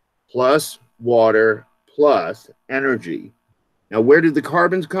plus water plus energy. Now, where did the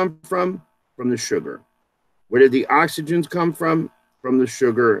carbons come from? From the sugar. Where did the oxygens come from? From the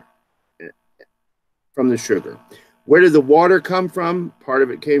sugar. From the sugar. Where did the water come from? Part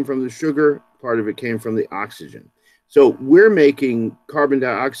of it came from the sugar, part of it came from the oxygen. So we're making carbon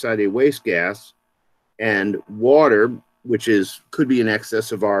dioxide a waste gas, and water, which could be in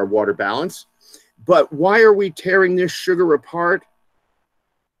excess of our water balance. But why are we tearing this sugar apart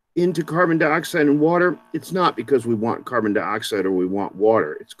into carbon dioxide and water? It's not because we want carbon dioxide or we want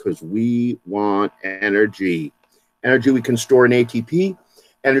water. It's because we want energy. Energy we can store in ATP,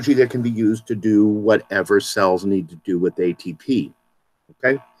 energy that can be used to do whatever cells need to do with ATP.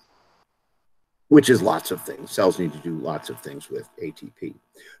 okay? Which is lots of things. Cells need to do lots of things with ATP.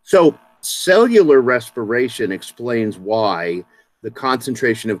 So cellular respiration explains why the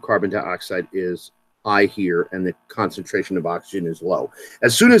concentration of carbon dioxide is high here and the concentration of oxygen is low.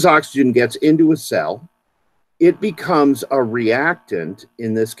 As soon as oxygen gets into a cell, it becomes a reactant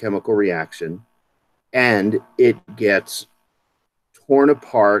in this chemical reaction, and it gets torn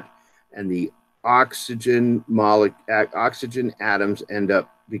apart, and the oxygen atoms end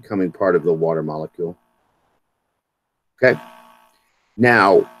up becoming part of the water molecule. Okay.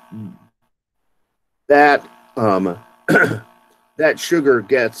 Now, that that sugar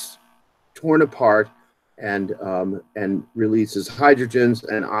gets torn apart and releases hydrogens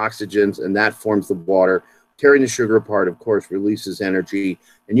and oxygens, and that forms the water. Tearing the sugar apart, of course, releases energy.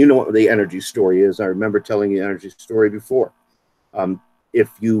 And you know what the energy story is. I remember telling you the energy story before. If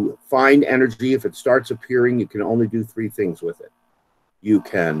you find energy, if it starts appearing, you can only do three things with it. You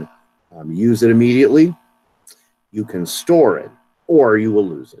can use it immediately, you can store it, or you will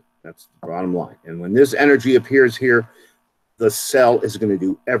lose it. That's the bottom line. And when this energy appears here, the cell is going to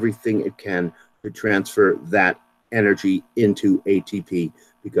do everything it can to transfer that energy into ATP,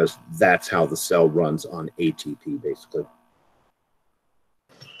 because that's how the cell runs, on ATP, basically.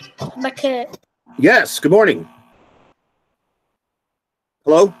 Okay. Yes, good morning.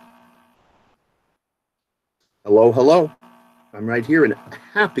 Hello? Hello, hello. I'm right here and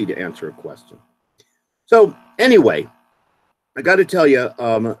happy to answer a question. So anyway, I got to tell you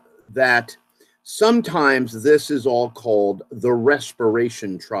that sometimes this is all called the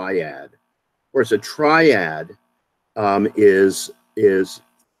respiration triad. Of course, a triad is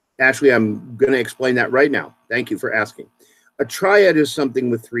actually, I'm going to explain that right now. Thank you for asking. A triad is something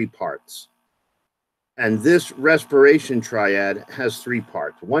with three parts. And this respiration triad has three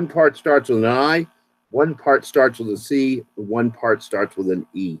parts. One part starts with an I, one part starts with a C, one part starts with an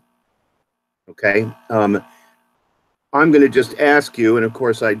E. Okay? I'm going to just ask you, and of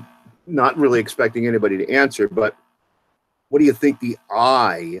course, I'm not really expecting anybody to answer, but what do you think the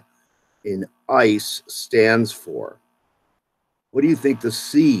I in ice stands for? What do you think the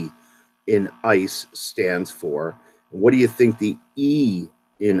C in ice stands for? What do you think the E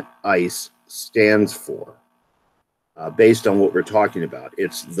in ice stands for? Based on what we're talking about,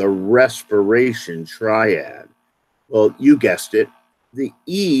 it's the respiration triad. Well, you guessed it. The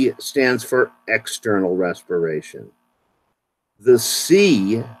E stands for external respiration. The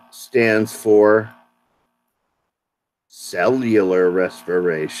C stands for cellular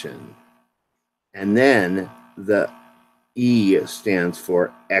respiration. And then the E stands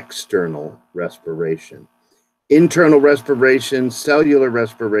for external respiration. Internal respiration, cellular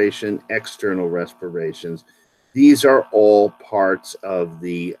respiration, external respirations. These are all parts of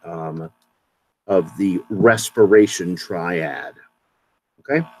the respiration triad.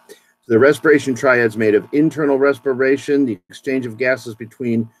 Okay? So the respiration triad is made of internal respiration, the exchange of gases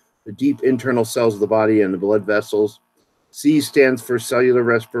between the deep internal cells of the body and the blood vessels. C stands for cellular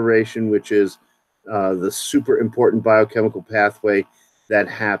respiration, which is the super important biochemical pathway that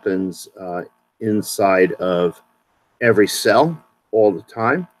happens inside of every cell all the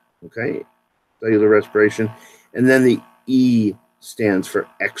time. Okay, cellular respiration. And then the E stands for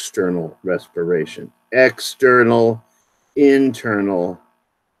external respiration. External, internal,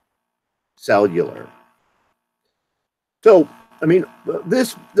 cellular. So, I mean,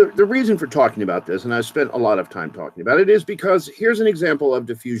 the reason for talking about this, and I've spent a lot of time talking about it, is because here's an example of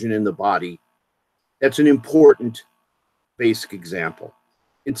diffusion in the body. That's an important basic example.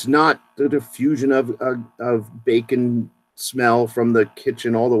 It's not the diffusion of bacon smell from the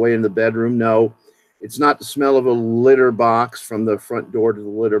kitchen all the way in the bedroom. No, it's not the smell of a litter box from the front door to the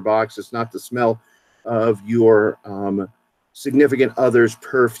litter box. It's not the smell of your significant other's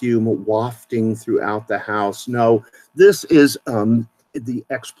perfume wafting throughout the house. No, this is the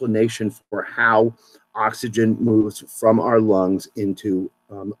explanation for how oxygen moves from our lungs into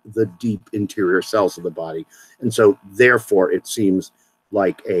the deep interior cells of the body. And so therefore it seems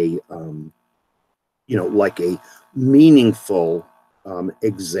like a like a meaningful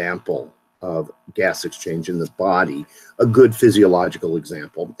example of gas exchange in the body, a good physiological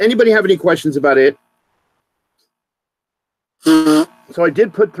example. Anybody have any questions about it? So I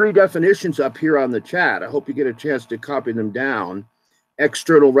did put three definitions up here on the chat. I hope you get a chance to copy them down.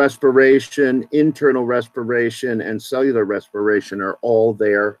 External respiration, internal respiration, and cellular respiration are all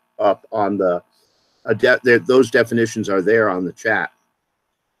there up on the, those definitions are there on the chat.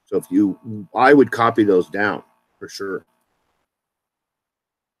 So if you, I would copy those down for sure.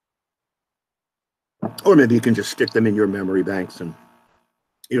 Or maybe you can just stick them in your memory banks and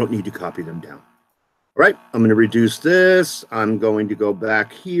you don't need to copy them down. All right, I'm going to reduce this. I'm going to go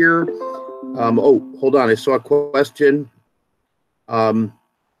back here. Oh, hold on. I saw a question.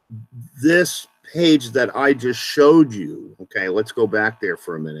 This page that I just showed you, okay, let's go back there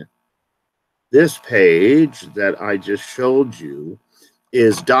for a minute. This page that I just showed you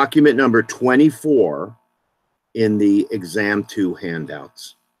is document number 24 in the exam 2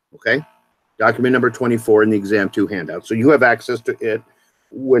 handouts, okay? Document number 24 in the exam 2 handout. So you have access to it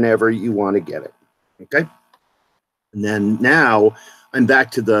whenever you want to get it, okay? And then now I'm back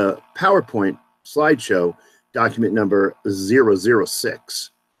to the PowerPoint slideshow, document number 006,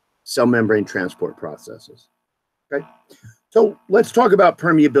 cell membrane transport processes, okay? So let's talk about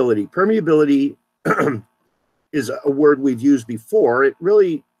permeability. Permeability is a word we've used before. It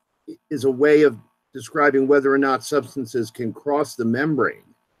really is a way of describing whether or not substances can cross the membrane.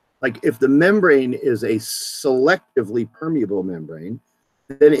 Like if the membrane is a selectively permeable membrane,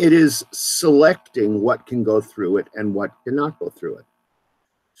 then it is selecting what can go through it and what cannot go through it.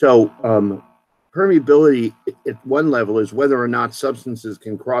 So permeability at one level is whether or not substances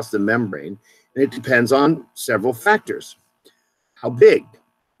can cross the membrane, and it depends on several factors. How big?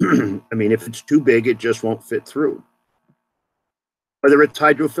 I mean, if it's too big, it just won't fit through. Whether it's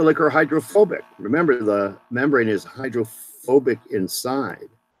hydrophilic or hydrophobic. Remember, the membrane is hydrophobic inside.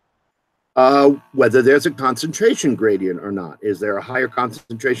 Whether there's a concentration gradient or not. Is there a higher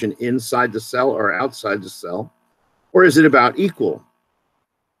concentration inside the cell or outside the cell? Or is it about equal?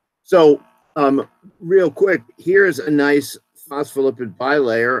 So, real quick, here's a nice phospholipid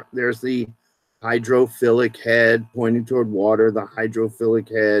bilayer. There's the hydrophilic head pointing toward water, the hydrophilic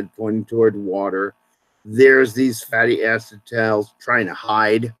head pointing toward water. There's these fatty acid tails trying to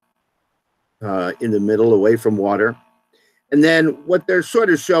hide in the middle away from water. And then what they're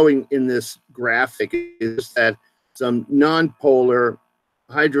sort of showing in this graphic is that some nonpolar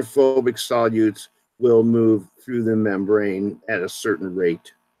hydrophobic solutes will move through the membrane at a certain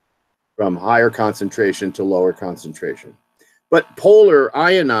rate from higher concentration to lower concentration. But polar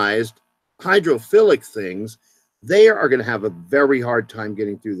ionized hydrophilic things, they are going to have a very hard time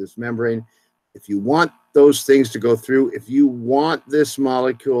getting through this membrane. If you want those things to go through, if you want this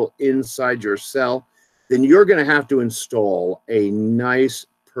molecule inside your cell, then you're going to have to install a nice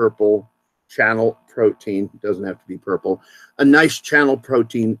purple channel protein. It doesn't have to be purple. A nice channel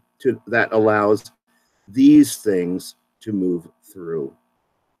protein that allows these things to move through.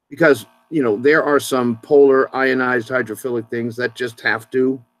 Because, you know, there are some polar ionized hydrophilic things that just have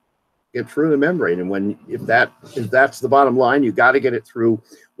to get through the membrane. And if that's the bottom line, you got to get it through.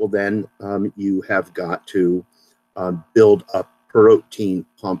 Well, then you have got to build a protein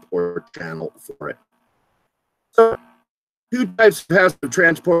pump or channel for it. So 2 types of passive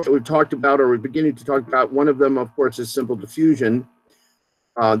transport that we've talked about, or we're beginning to talk about. One of them, of course, is simple diffusion.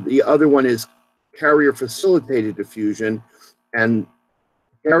 The other one is carrier-facilitated diffusion. And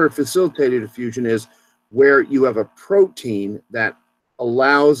carrier-facilitated diffusion is where you have a protein that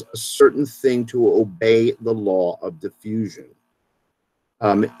allows a certain thing to obey the law of diffusion.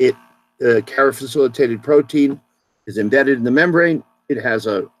 The carrier-facilitated protein is embedded in the membrane. It has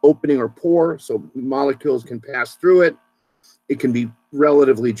an opening or pore, so molecules can pass through it. It can be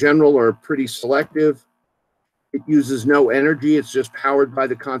relatively general or pretty selective. It uses no energy. It's just powered by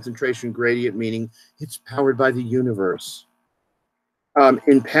the concentration gradient, meaning it's powered by the universe.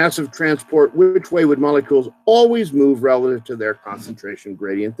 In passive transport, which way would molecules always move relative to their concentration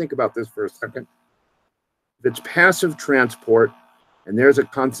gradient? Think about this for a second. If it's passive transport and there's a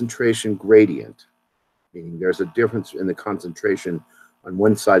concentration gradient, meaning there's a difference in the concentration on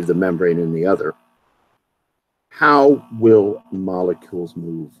one side of the membrane and the other, how will molecules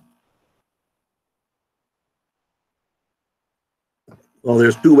move? Well,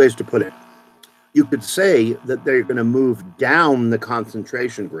 there's 2 ways to put it. You could say that they're going to move down the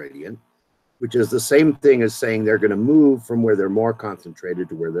concentration gradient, which is the same thing as saying they're going to move from where they're more concentrated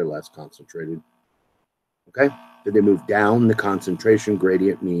to where they're less concentrated. Okay? That they move down the concentration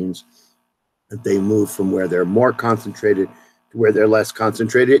gradient means that they move from where they're more concentrated to where they're less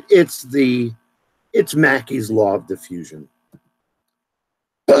concentrated. It's Mackey's law of diffusion.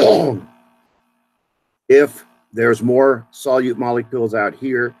 If there's more solute molecules out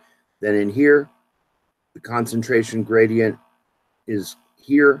here than in here, the concentration gradient is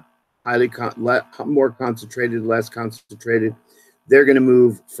here, more concentrated, less concentrated. They're going to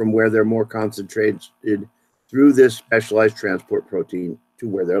move from where they're more concentrated through this specialized transport protein to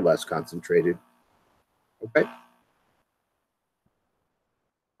where they're less concentrated. Okay?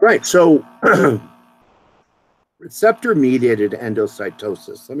 Right, so receptor-mediated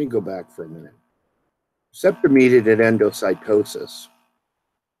endocytosis. Let me go back for a minute. Receptor-mediated endocytosis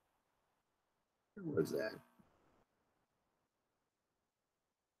Where was that?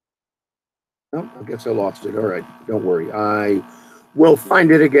 Oh, I guess I lost it. All right, don't worry. I will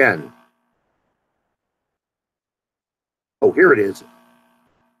find it again. Oh, here it is.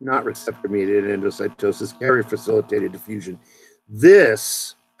 Not receptor-mediated endocytosis, carrier-facilitated diffusion.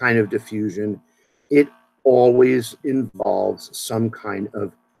 This kind of diffusion, it always involves some kind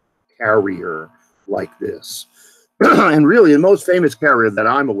of carrier like this. And really, the most famous carrier that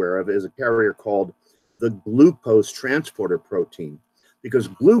I'm aware of is a carrier called the glucose transporter protein, because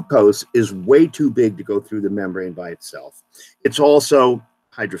glucose is way too big to go through the membrane by itself. It's also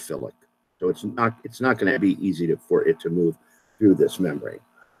hydrophilic, so it's not going to be easy for it to move through this membrane.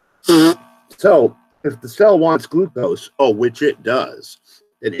 So if the cell wants glucose, which it does,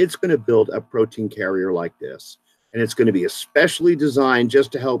 then it's going to build a protein carrier like this, and it's going to be especially designed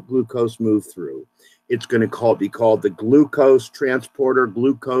just to help glucose move through. It's going to be called the glucose transporter,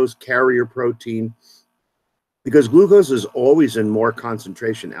 glucose carrier protein, because glucose is always in more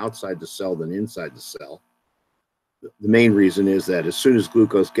concentration outside the cell than inside the cell. The main reason is that as soon as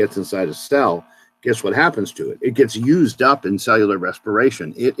glucose gets inside a cell, guess what happens to it? It gets used up in cellular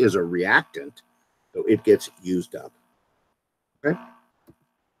respiration. It is a reactant, so it gets used up. Okay?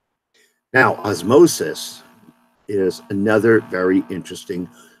 Now, osmosis is another very interesting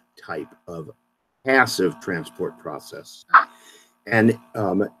type of passive transport process. And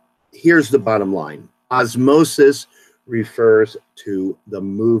here's the bottom line. Osmosis refers to the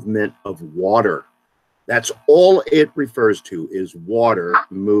movement of water. That's all it refers to, is water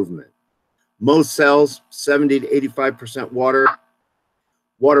movement. Most cells, 70 to 85% water.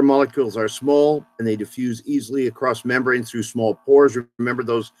 Water molecules are small and they diffuse easily across membranes through small pores. Remember,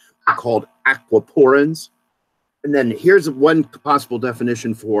 those are called aquaporins. And then here's one possible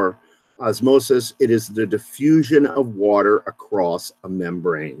definition for osmosis. It is the diffusion of water across a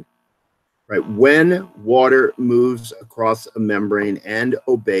membrane. Right? When water moves across a membrane and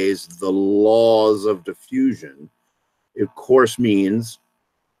obeys the laws of diffusion, it of course means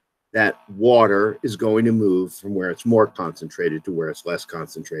that water is going to move from where it's more concentrated to where it's less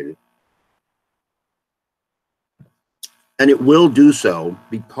concentrated. And it will do so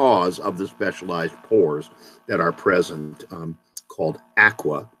because of the specialized pores that are present, called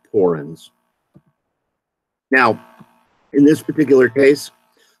aquaporins. Now, in this particular case,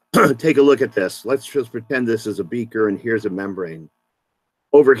 take a look at this. Let's just pretend this is a beaker and here's a membrane.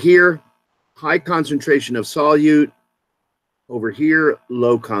 Over here, high concentration of solute. Over here,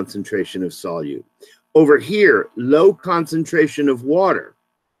 low concentration of solute. Over here, low concentration of water.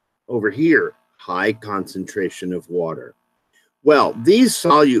 Over here, high concentration of water. Well, these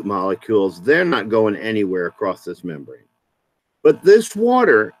solute molecules, they're not going anywhere across this membrane. But this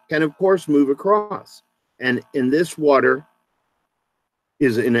water can, of course, move across. And in this water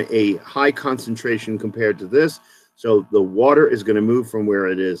is in a high concentration compared to this. So the water is going to move from where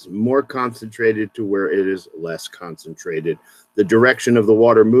it is more concentrated to where it is less concentrated. The direction of the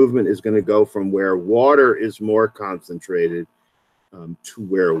water movement is going to go from where water is more concentrated to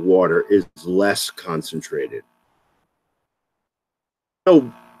where water is less concentrated.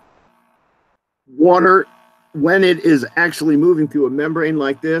 So water, when it is actually moving through a membrane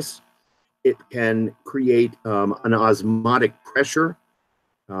like this, it can create an osmotic pressure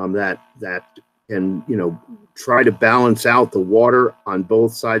that can, try to balance out the water on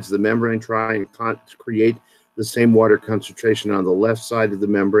both sides of the membrane, try and create the same water concentration on the left side of the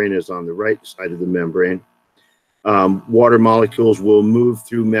membrane as on the right side of the membrane. Water molecules will move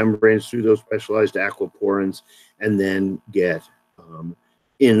through membranes, through those specialized aquaporins, and then get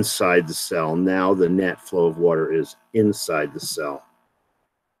inside the cell. Now the net flow of water is inside the cell.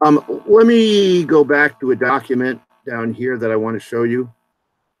 Let me go back to a document down here that I want to show you.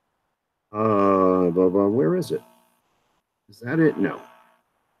 Where is it? Is that it? No.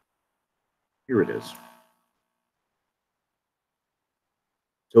 Here it is.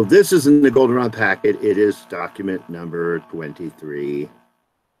 So this is in the Goldenrod packet. It is document number 23.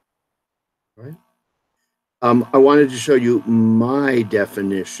 All right. I wanted to show you my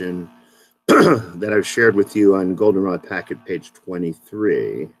definition that I've shared with you on Goldenrod packet page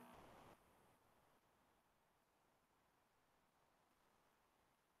 23.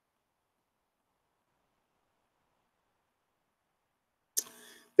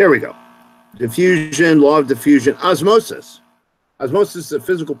 There we go. Diffusion, law of diffusion, osmosis. Osmosis is a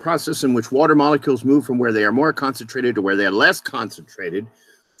physical process in which water molecules move from where they are more concentrated to where they are less concentrated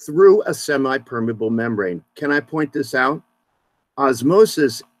through a semi-permeable membrane. Can I point this out?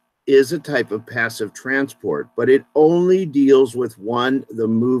 Osmosis is a type of passive transport, but it only deals with the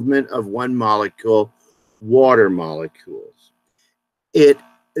movement of one molecule, water molecules. It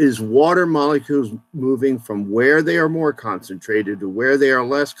is water molecules moving from where they are more concentrated to where they are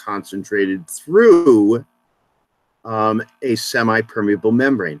less concentrated through a semi-permeable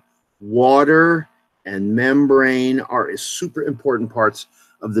membrane. Water and membrane are super important parts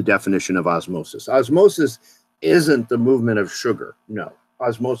of the definition of osmosis. Osmosis isn't the movement of sugar. No.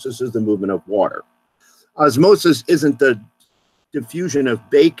 Osmosis is the movement of water. Osmosis isn't the diffusion of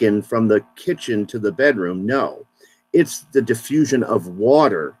bacon from the kitchen to the bedroom. No. It's the diffusion of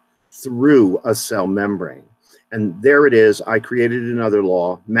water through a cell membrane. And there it is. I created another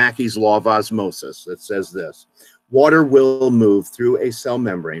law, Mackey's law of osmosis, that says this. Water will move through a cell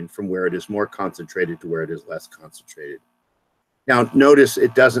membrane from where it is more concentrated to where it is less concentrated. Now, notice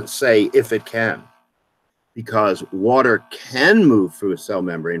it doesn't say if it can, because water can move through a cell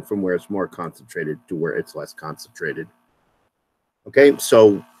membrane from where it's more concentrated to where it's less concentrated. Okay,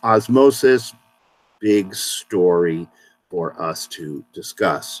 so osmosis, big story for us to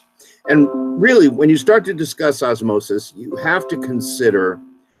discuss. And really, when you start to discuss osmosis, you have to consider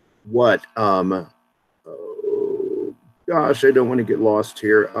what, oh gosh, I don't want to get lost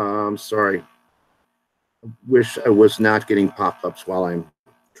here. Sorry. I wish I was not getting pop-ups while I'm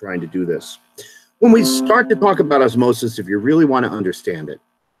trying to do this. When we start to talk about osmosis, if you really want to understand it,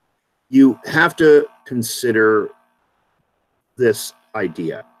 you have to consider this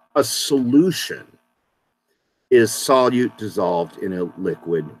idea. A solution is solute dissolved in a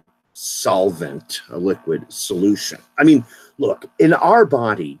liquid solvent, a liquid solution. I mean, look, in our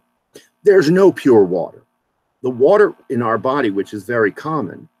body, there's no pure water. The water in our body, which is very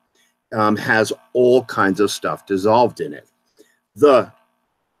common, has all kinds of stuff dissolved in it. The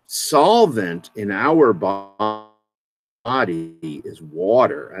solvent in our body is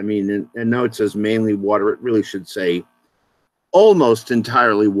water. I mean, and now it says mainly water. It really should say almost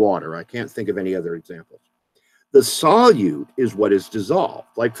entirely water. I can't think of any other examples. The solute is what is dissolved.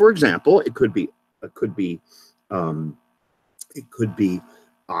 Like, for example, it could be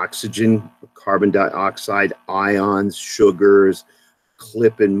oxygen, carbon dioxide, ions, sugars,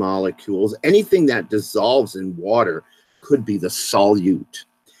 Klippin molecules. Anything that dissolves in water could be the solute.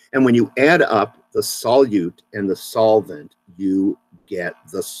 And when you add up the solute and the solvent, you get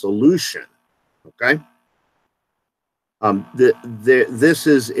the solution. Okay? This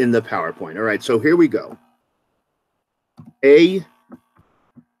is in the PowerPoint. All right, so here we go. A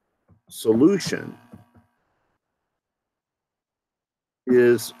solution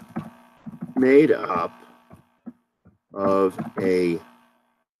is made up of a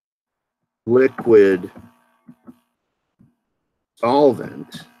liquid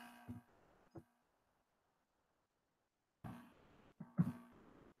solvent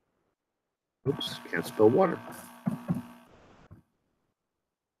oops, can't spell water.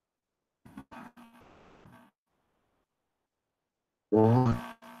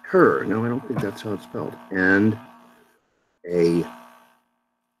 Water. No, I don't think that's how it's spelled. And a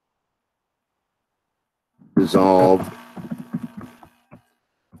dissolved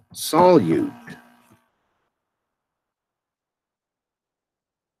solute.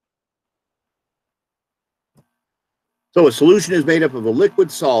 So a solution is made up of a liquid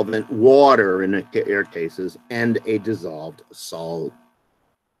solvent, water in air cases, and a dissolved solute.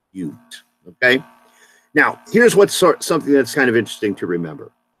 Okay? Now, here's what's something that's kind of interesting to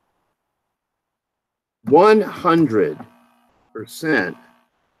remember. 100%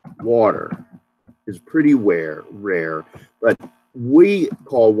 water is pretty rare, but we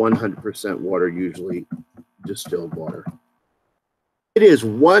call 100% water usually distilled water. It is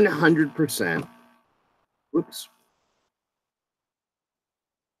 100%, whoops,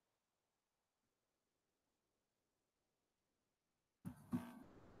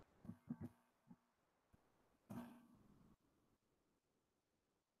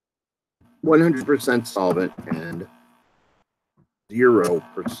 100% solvent and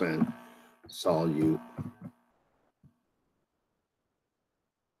 0% solute.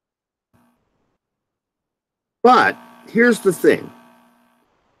 But here's the thing.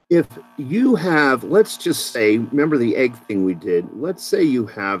 If you have, let's just say, remember the egg thing we did? Let's say you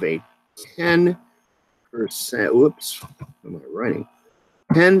have a 10%, whoops, what am I writing?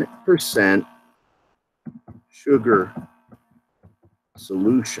 10% sugar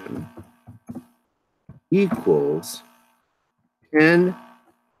solution equals 10%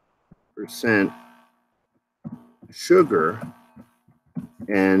 sugar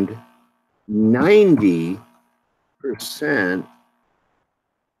and 90%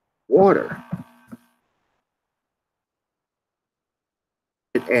 water.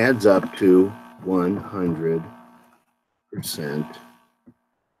 It adds up to 100%.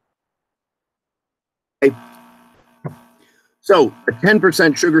 Okay. So a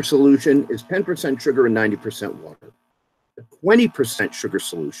 10% sugar solution is 10% sugar and 90% water. A 20% sugar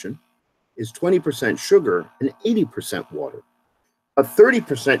solution is 20% sugar and 80% water. A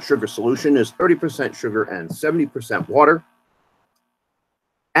 30% sugar solution is 30% sugar and 70% water.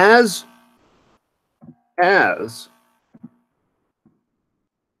 As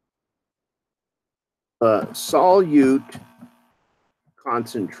solute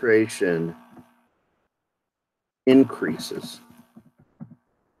concentration increases,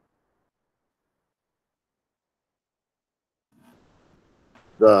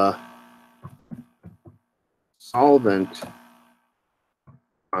 the solvent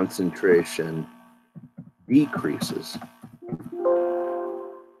concentration decreases.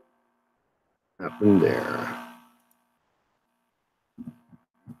 Up in there.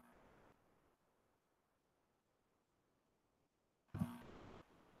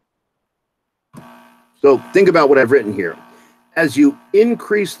 So think about what I've written here. As you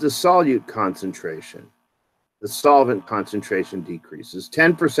increase the solute concentration, the solvent concentration decreases.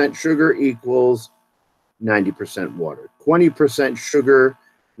 10% sugar equals 90% water. 20% sugar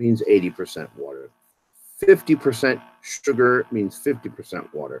means 80% water. 50% sugar means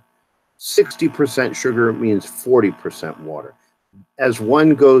 50% water. 60% sugar means 40% water. As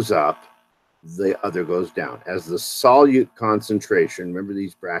one goes up, the other goes down. As the solute concentration, remember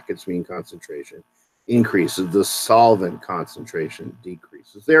these brackets mean concentration, increases, the solvent concentration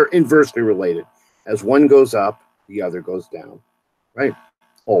decreases. They're inversely related. As one goes up, the other goes down, right?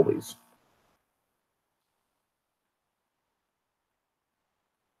 Always.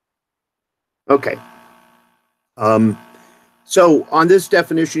 Okay. So on this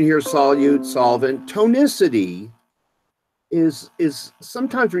definition here, solute, solvent, tonicity is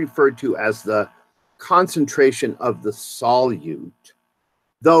sometimes referred to as the concentration of the solute.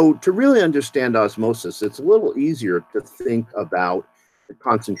 Though to really understand osmosis, it's a little easier to think about the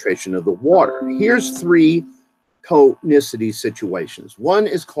concentration of the water. Here's three tonicity situations. One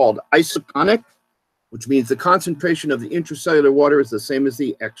is called isotonic, which means the concentration of the intracellular water is the same as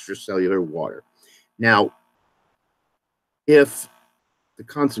the extracellular water. Now, if the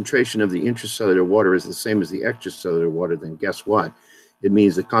concentration of the intracellular water is the same as the extracellular water, then guess what? It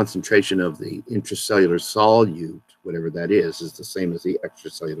means the concentration of the intracellular solute, whatever that is the same as the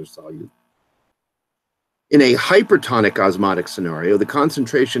extracellular solute. In a hypertonic osmotic scenario, the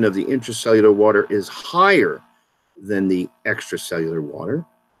concentration of the intracellular water is higher than the extracellular water,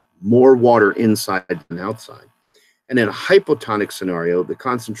 more water inside than outside. And in a hypotonic scenario, the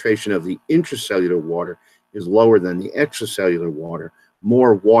concentration of the intracellular water is lower than the extracellular water,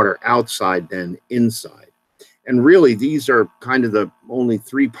 more water outside than inside. And really, these are kind of the only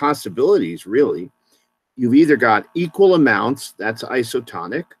three possibilities, really. You've either got equal amounts, that's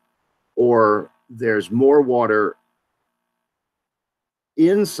isotonic, or there's more water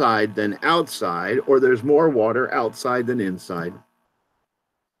inside than outside, or there's more water outside than inside.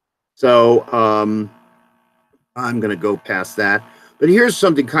 So I'm going to go past that. But here's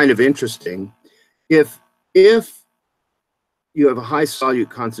something kind of interesting. If you have a high solute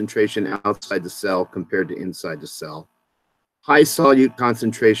concentration outside the cell compared to inside the cell, high solute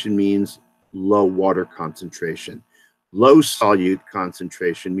concentration means low water concentration. Low solute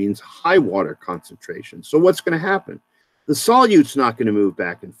concentration means high water concentration. So what's going to happen? The solute's not going to move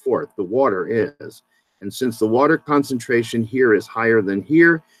back and forth. The water is. And since the water concentration here is higher than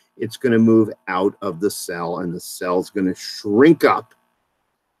here, it's going to move out of the cell, and the cell's going to shrink up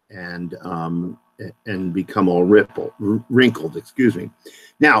and become all wrinkled, excuse me.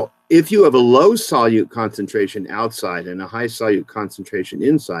 Now, if you have a low solute concentration outside and a high solute concentration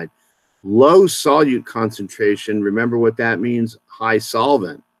inside, low solute concentration, remember what that means? High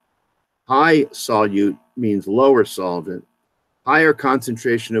solvent. High solute means lower solvent. Higher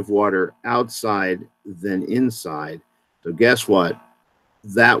concentration of water outside than inside. So guess what?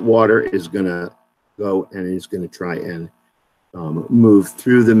 That water is going to go and is going to try and move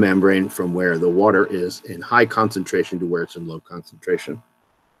through the membrane from where the water is in high concentration to where it's in low concentration.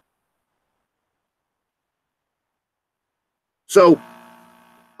 So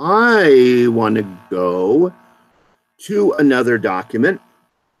I want to go to another document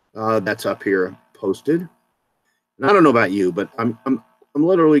that's up here posted. And I don't know about you, but I'm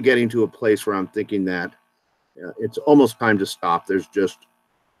literally getting to a place where I'm thinking that it's almost time to stop. There's just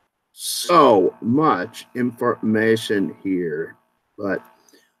so much information here. But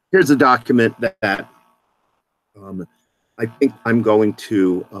here's a document that I think I'm going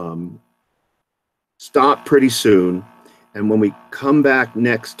to stop pretty soon. And when we come back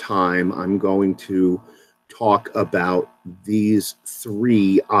next time, I'm going to talk about these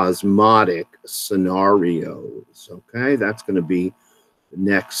three osmotic scenarios. Okay, that's going to be the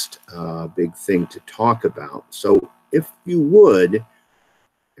next big thing to talk about. So if you would,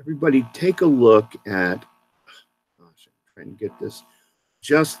 everybody take a look at, gosh, I'm trying to get this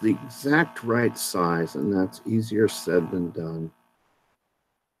just the exact right size, and that's easier said than done.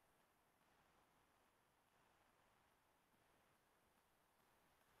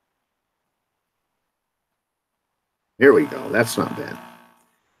 There we go. That's not bad.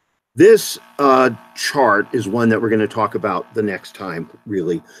 This chart is one that we're going to talk about the next time,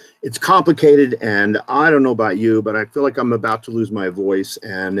 really. It's complicated, and I don't know about you, but I feel like I'm about to lose my voice,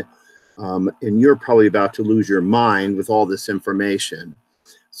 and you're probably about to lose your mind with all this information.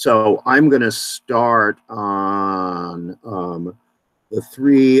 So I'm going to start on the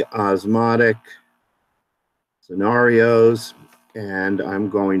three osmotic scenarios. And I'm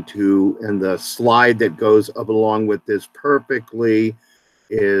going to, and the slide that goes up along with this perfectly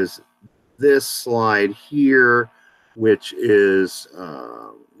is this slide here, which is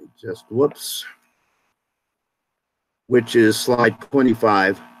which is slide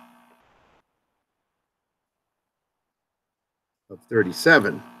 25 of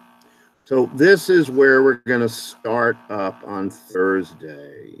 37. So this is where we're going to start up on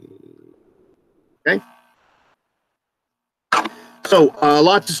Thursday. Okay. So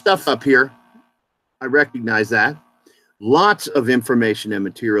lots of stuff up here. I recognize that. Lots of information and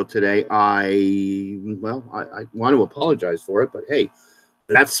material today. I want to apologize for it, but hey,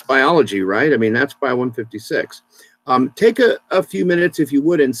 that's biology, right? I mean, that's Bio 156. Take a few minutes, if you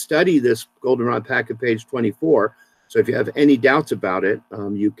would, and study this Goldenrod packet, page 24. So if you have any doubts about it,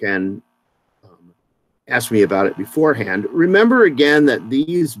 you can ask me about it beforehand. Remember again that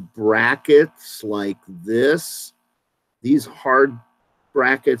these brackets like this, these hard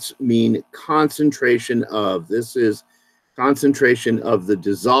brackets mean concentration of. This is concentration of the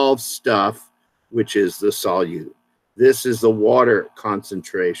dissolved stuff, which is the solute. This is the water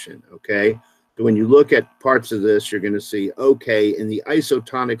concentration, okay? So when you look at parts of this, you're going to see, okay, in the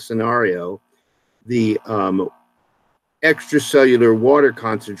isotonic scenario, the extracellular water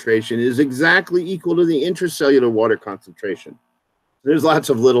concentration is exactly equal to the intracellular water concentration. There's lots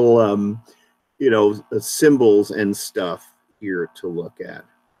of little, symbols and stuff here to look at,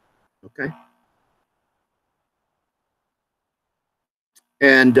 okay?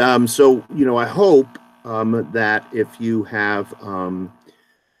 And so, I hope that if you have, I'm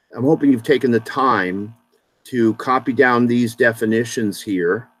hoping you've taken the time to copy down these definitions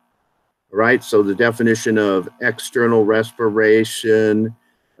here, right? So the definition of external respiration,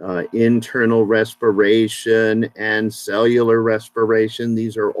 internal respiration, and cellular respiration,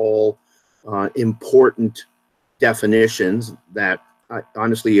 these are all important definitions that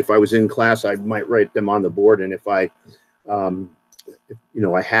honestly, if I was in class, I might write them on the board. And if I,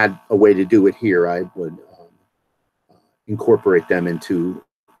 I had a way to do it here, I would incorporate them into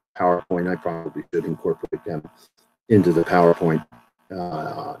PowerPoint. I probably should incorporate them into the PowerPoint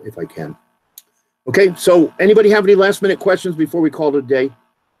if I can. Okay, so anybody have any last minute questions before we call it a day?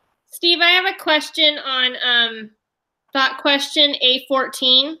 Steve, I have a question on thought question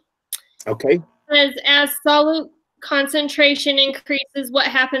A14. Okay. As solute concentration increases, what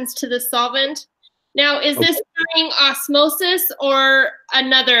happens to the solvent? Now, is this during osmosis or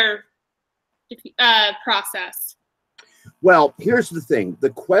another process? Well, here's the thing. The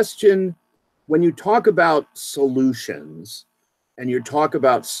question, when you talk about solutions and you talk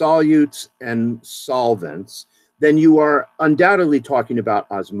about solutes and solvents, then you are undoubtedly talking about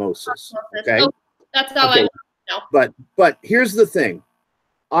osmosis. Okay? Oh, that's all I know. But here's the thing.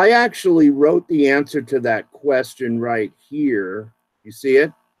 I actually wrote the answer to that question right here. You see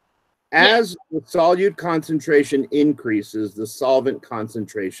it? As the solute concentration increases, the solvent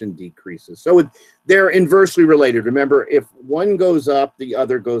concentration decreases. So they're inversely related. Remember, if one goes up, the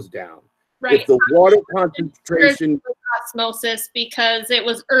other goes down. Right. If the water concentration... Osmosis, because it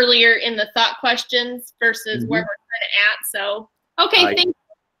was earlier in the thought questions versus where we're kind of at. So, okay, thank you.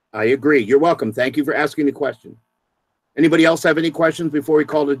 I agree. You're welcome. Thank you for asking the question. Anybody else have any questions before we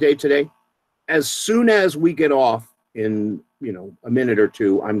call it a day today? As soon as we get off in a minute or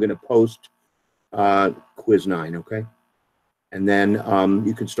two, I'm going to post quiz 9, okay? And then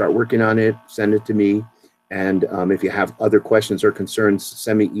you can start working on it, send it to me, and if you have other questions or concerns,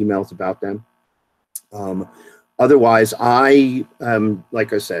 send me emails about them. Otherwise,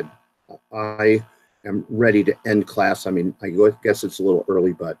 like I said, I am ready to end class. I mean, I guess it's a little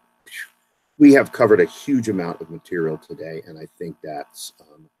early, but we have covered a huge amount of material today, and I think that's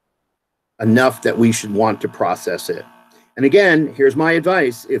enough that we should want to process it. And again, here's my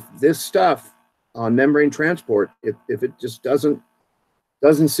advice. If this stuff on membrane transport if it just doesn't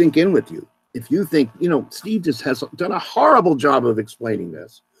sink in with you. If you think, Steve just has done a horrible job of explaining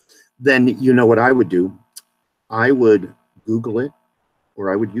this, then you know what I would do? I would Google it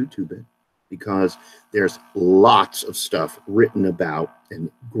or I would YouTube it, because there's lots of stuff written about and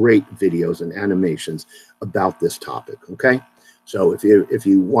great videos and animations about this topic, okay? So if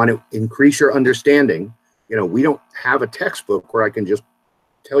you want to increase your understanding, we don't have a textbook where I can just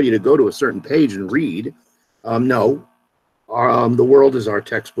tell you to go to a certain page and read. No, the world is our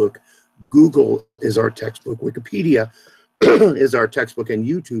textbook. Google is our textbook. Wikipedia is our textbook, and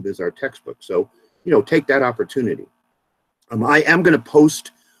YouTube is our textbook. So, take that opportunity. I am going to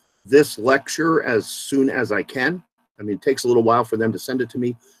post this lecture as soon as I can. I mean, it takes a little while for them to send it to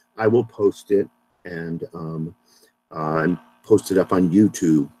me. I will post it and post it up on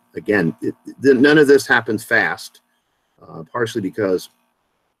YouTube. Again, none of this happens fast, partially because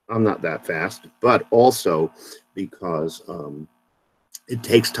I'm not that fast, but also because it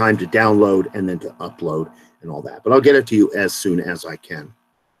takes time to download and then to upload and all that. But I'll get it to you as soon as I can.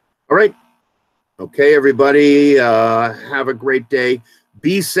 All right. Okay, everybody, have a great day.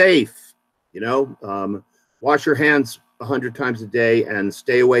 Be safe, wash your hands 100 times a day and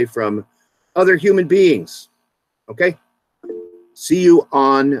stay away from other human beings. Okay? See you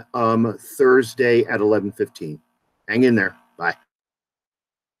on Thursday at 11:15. Hang in there. Bye.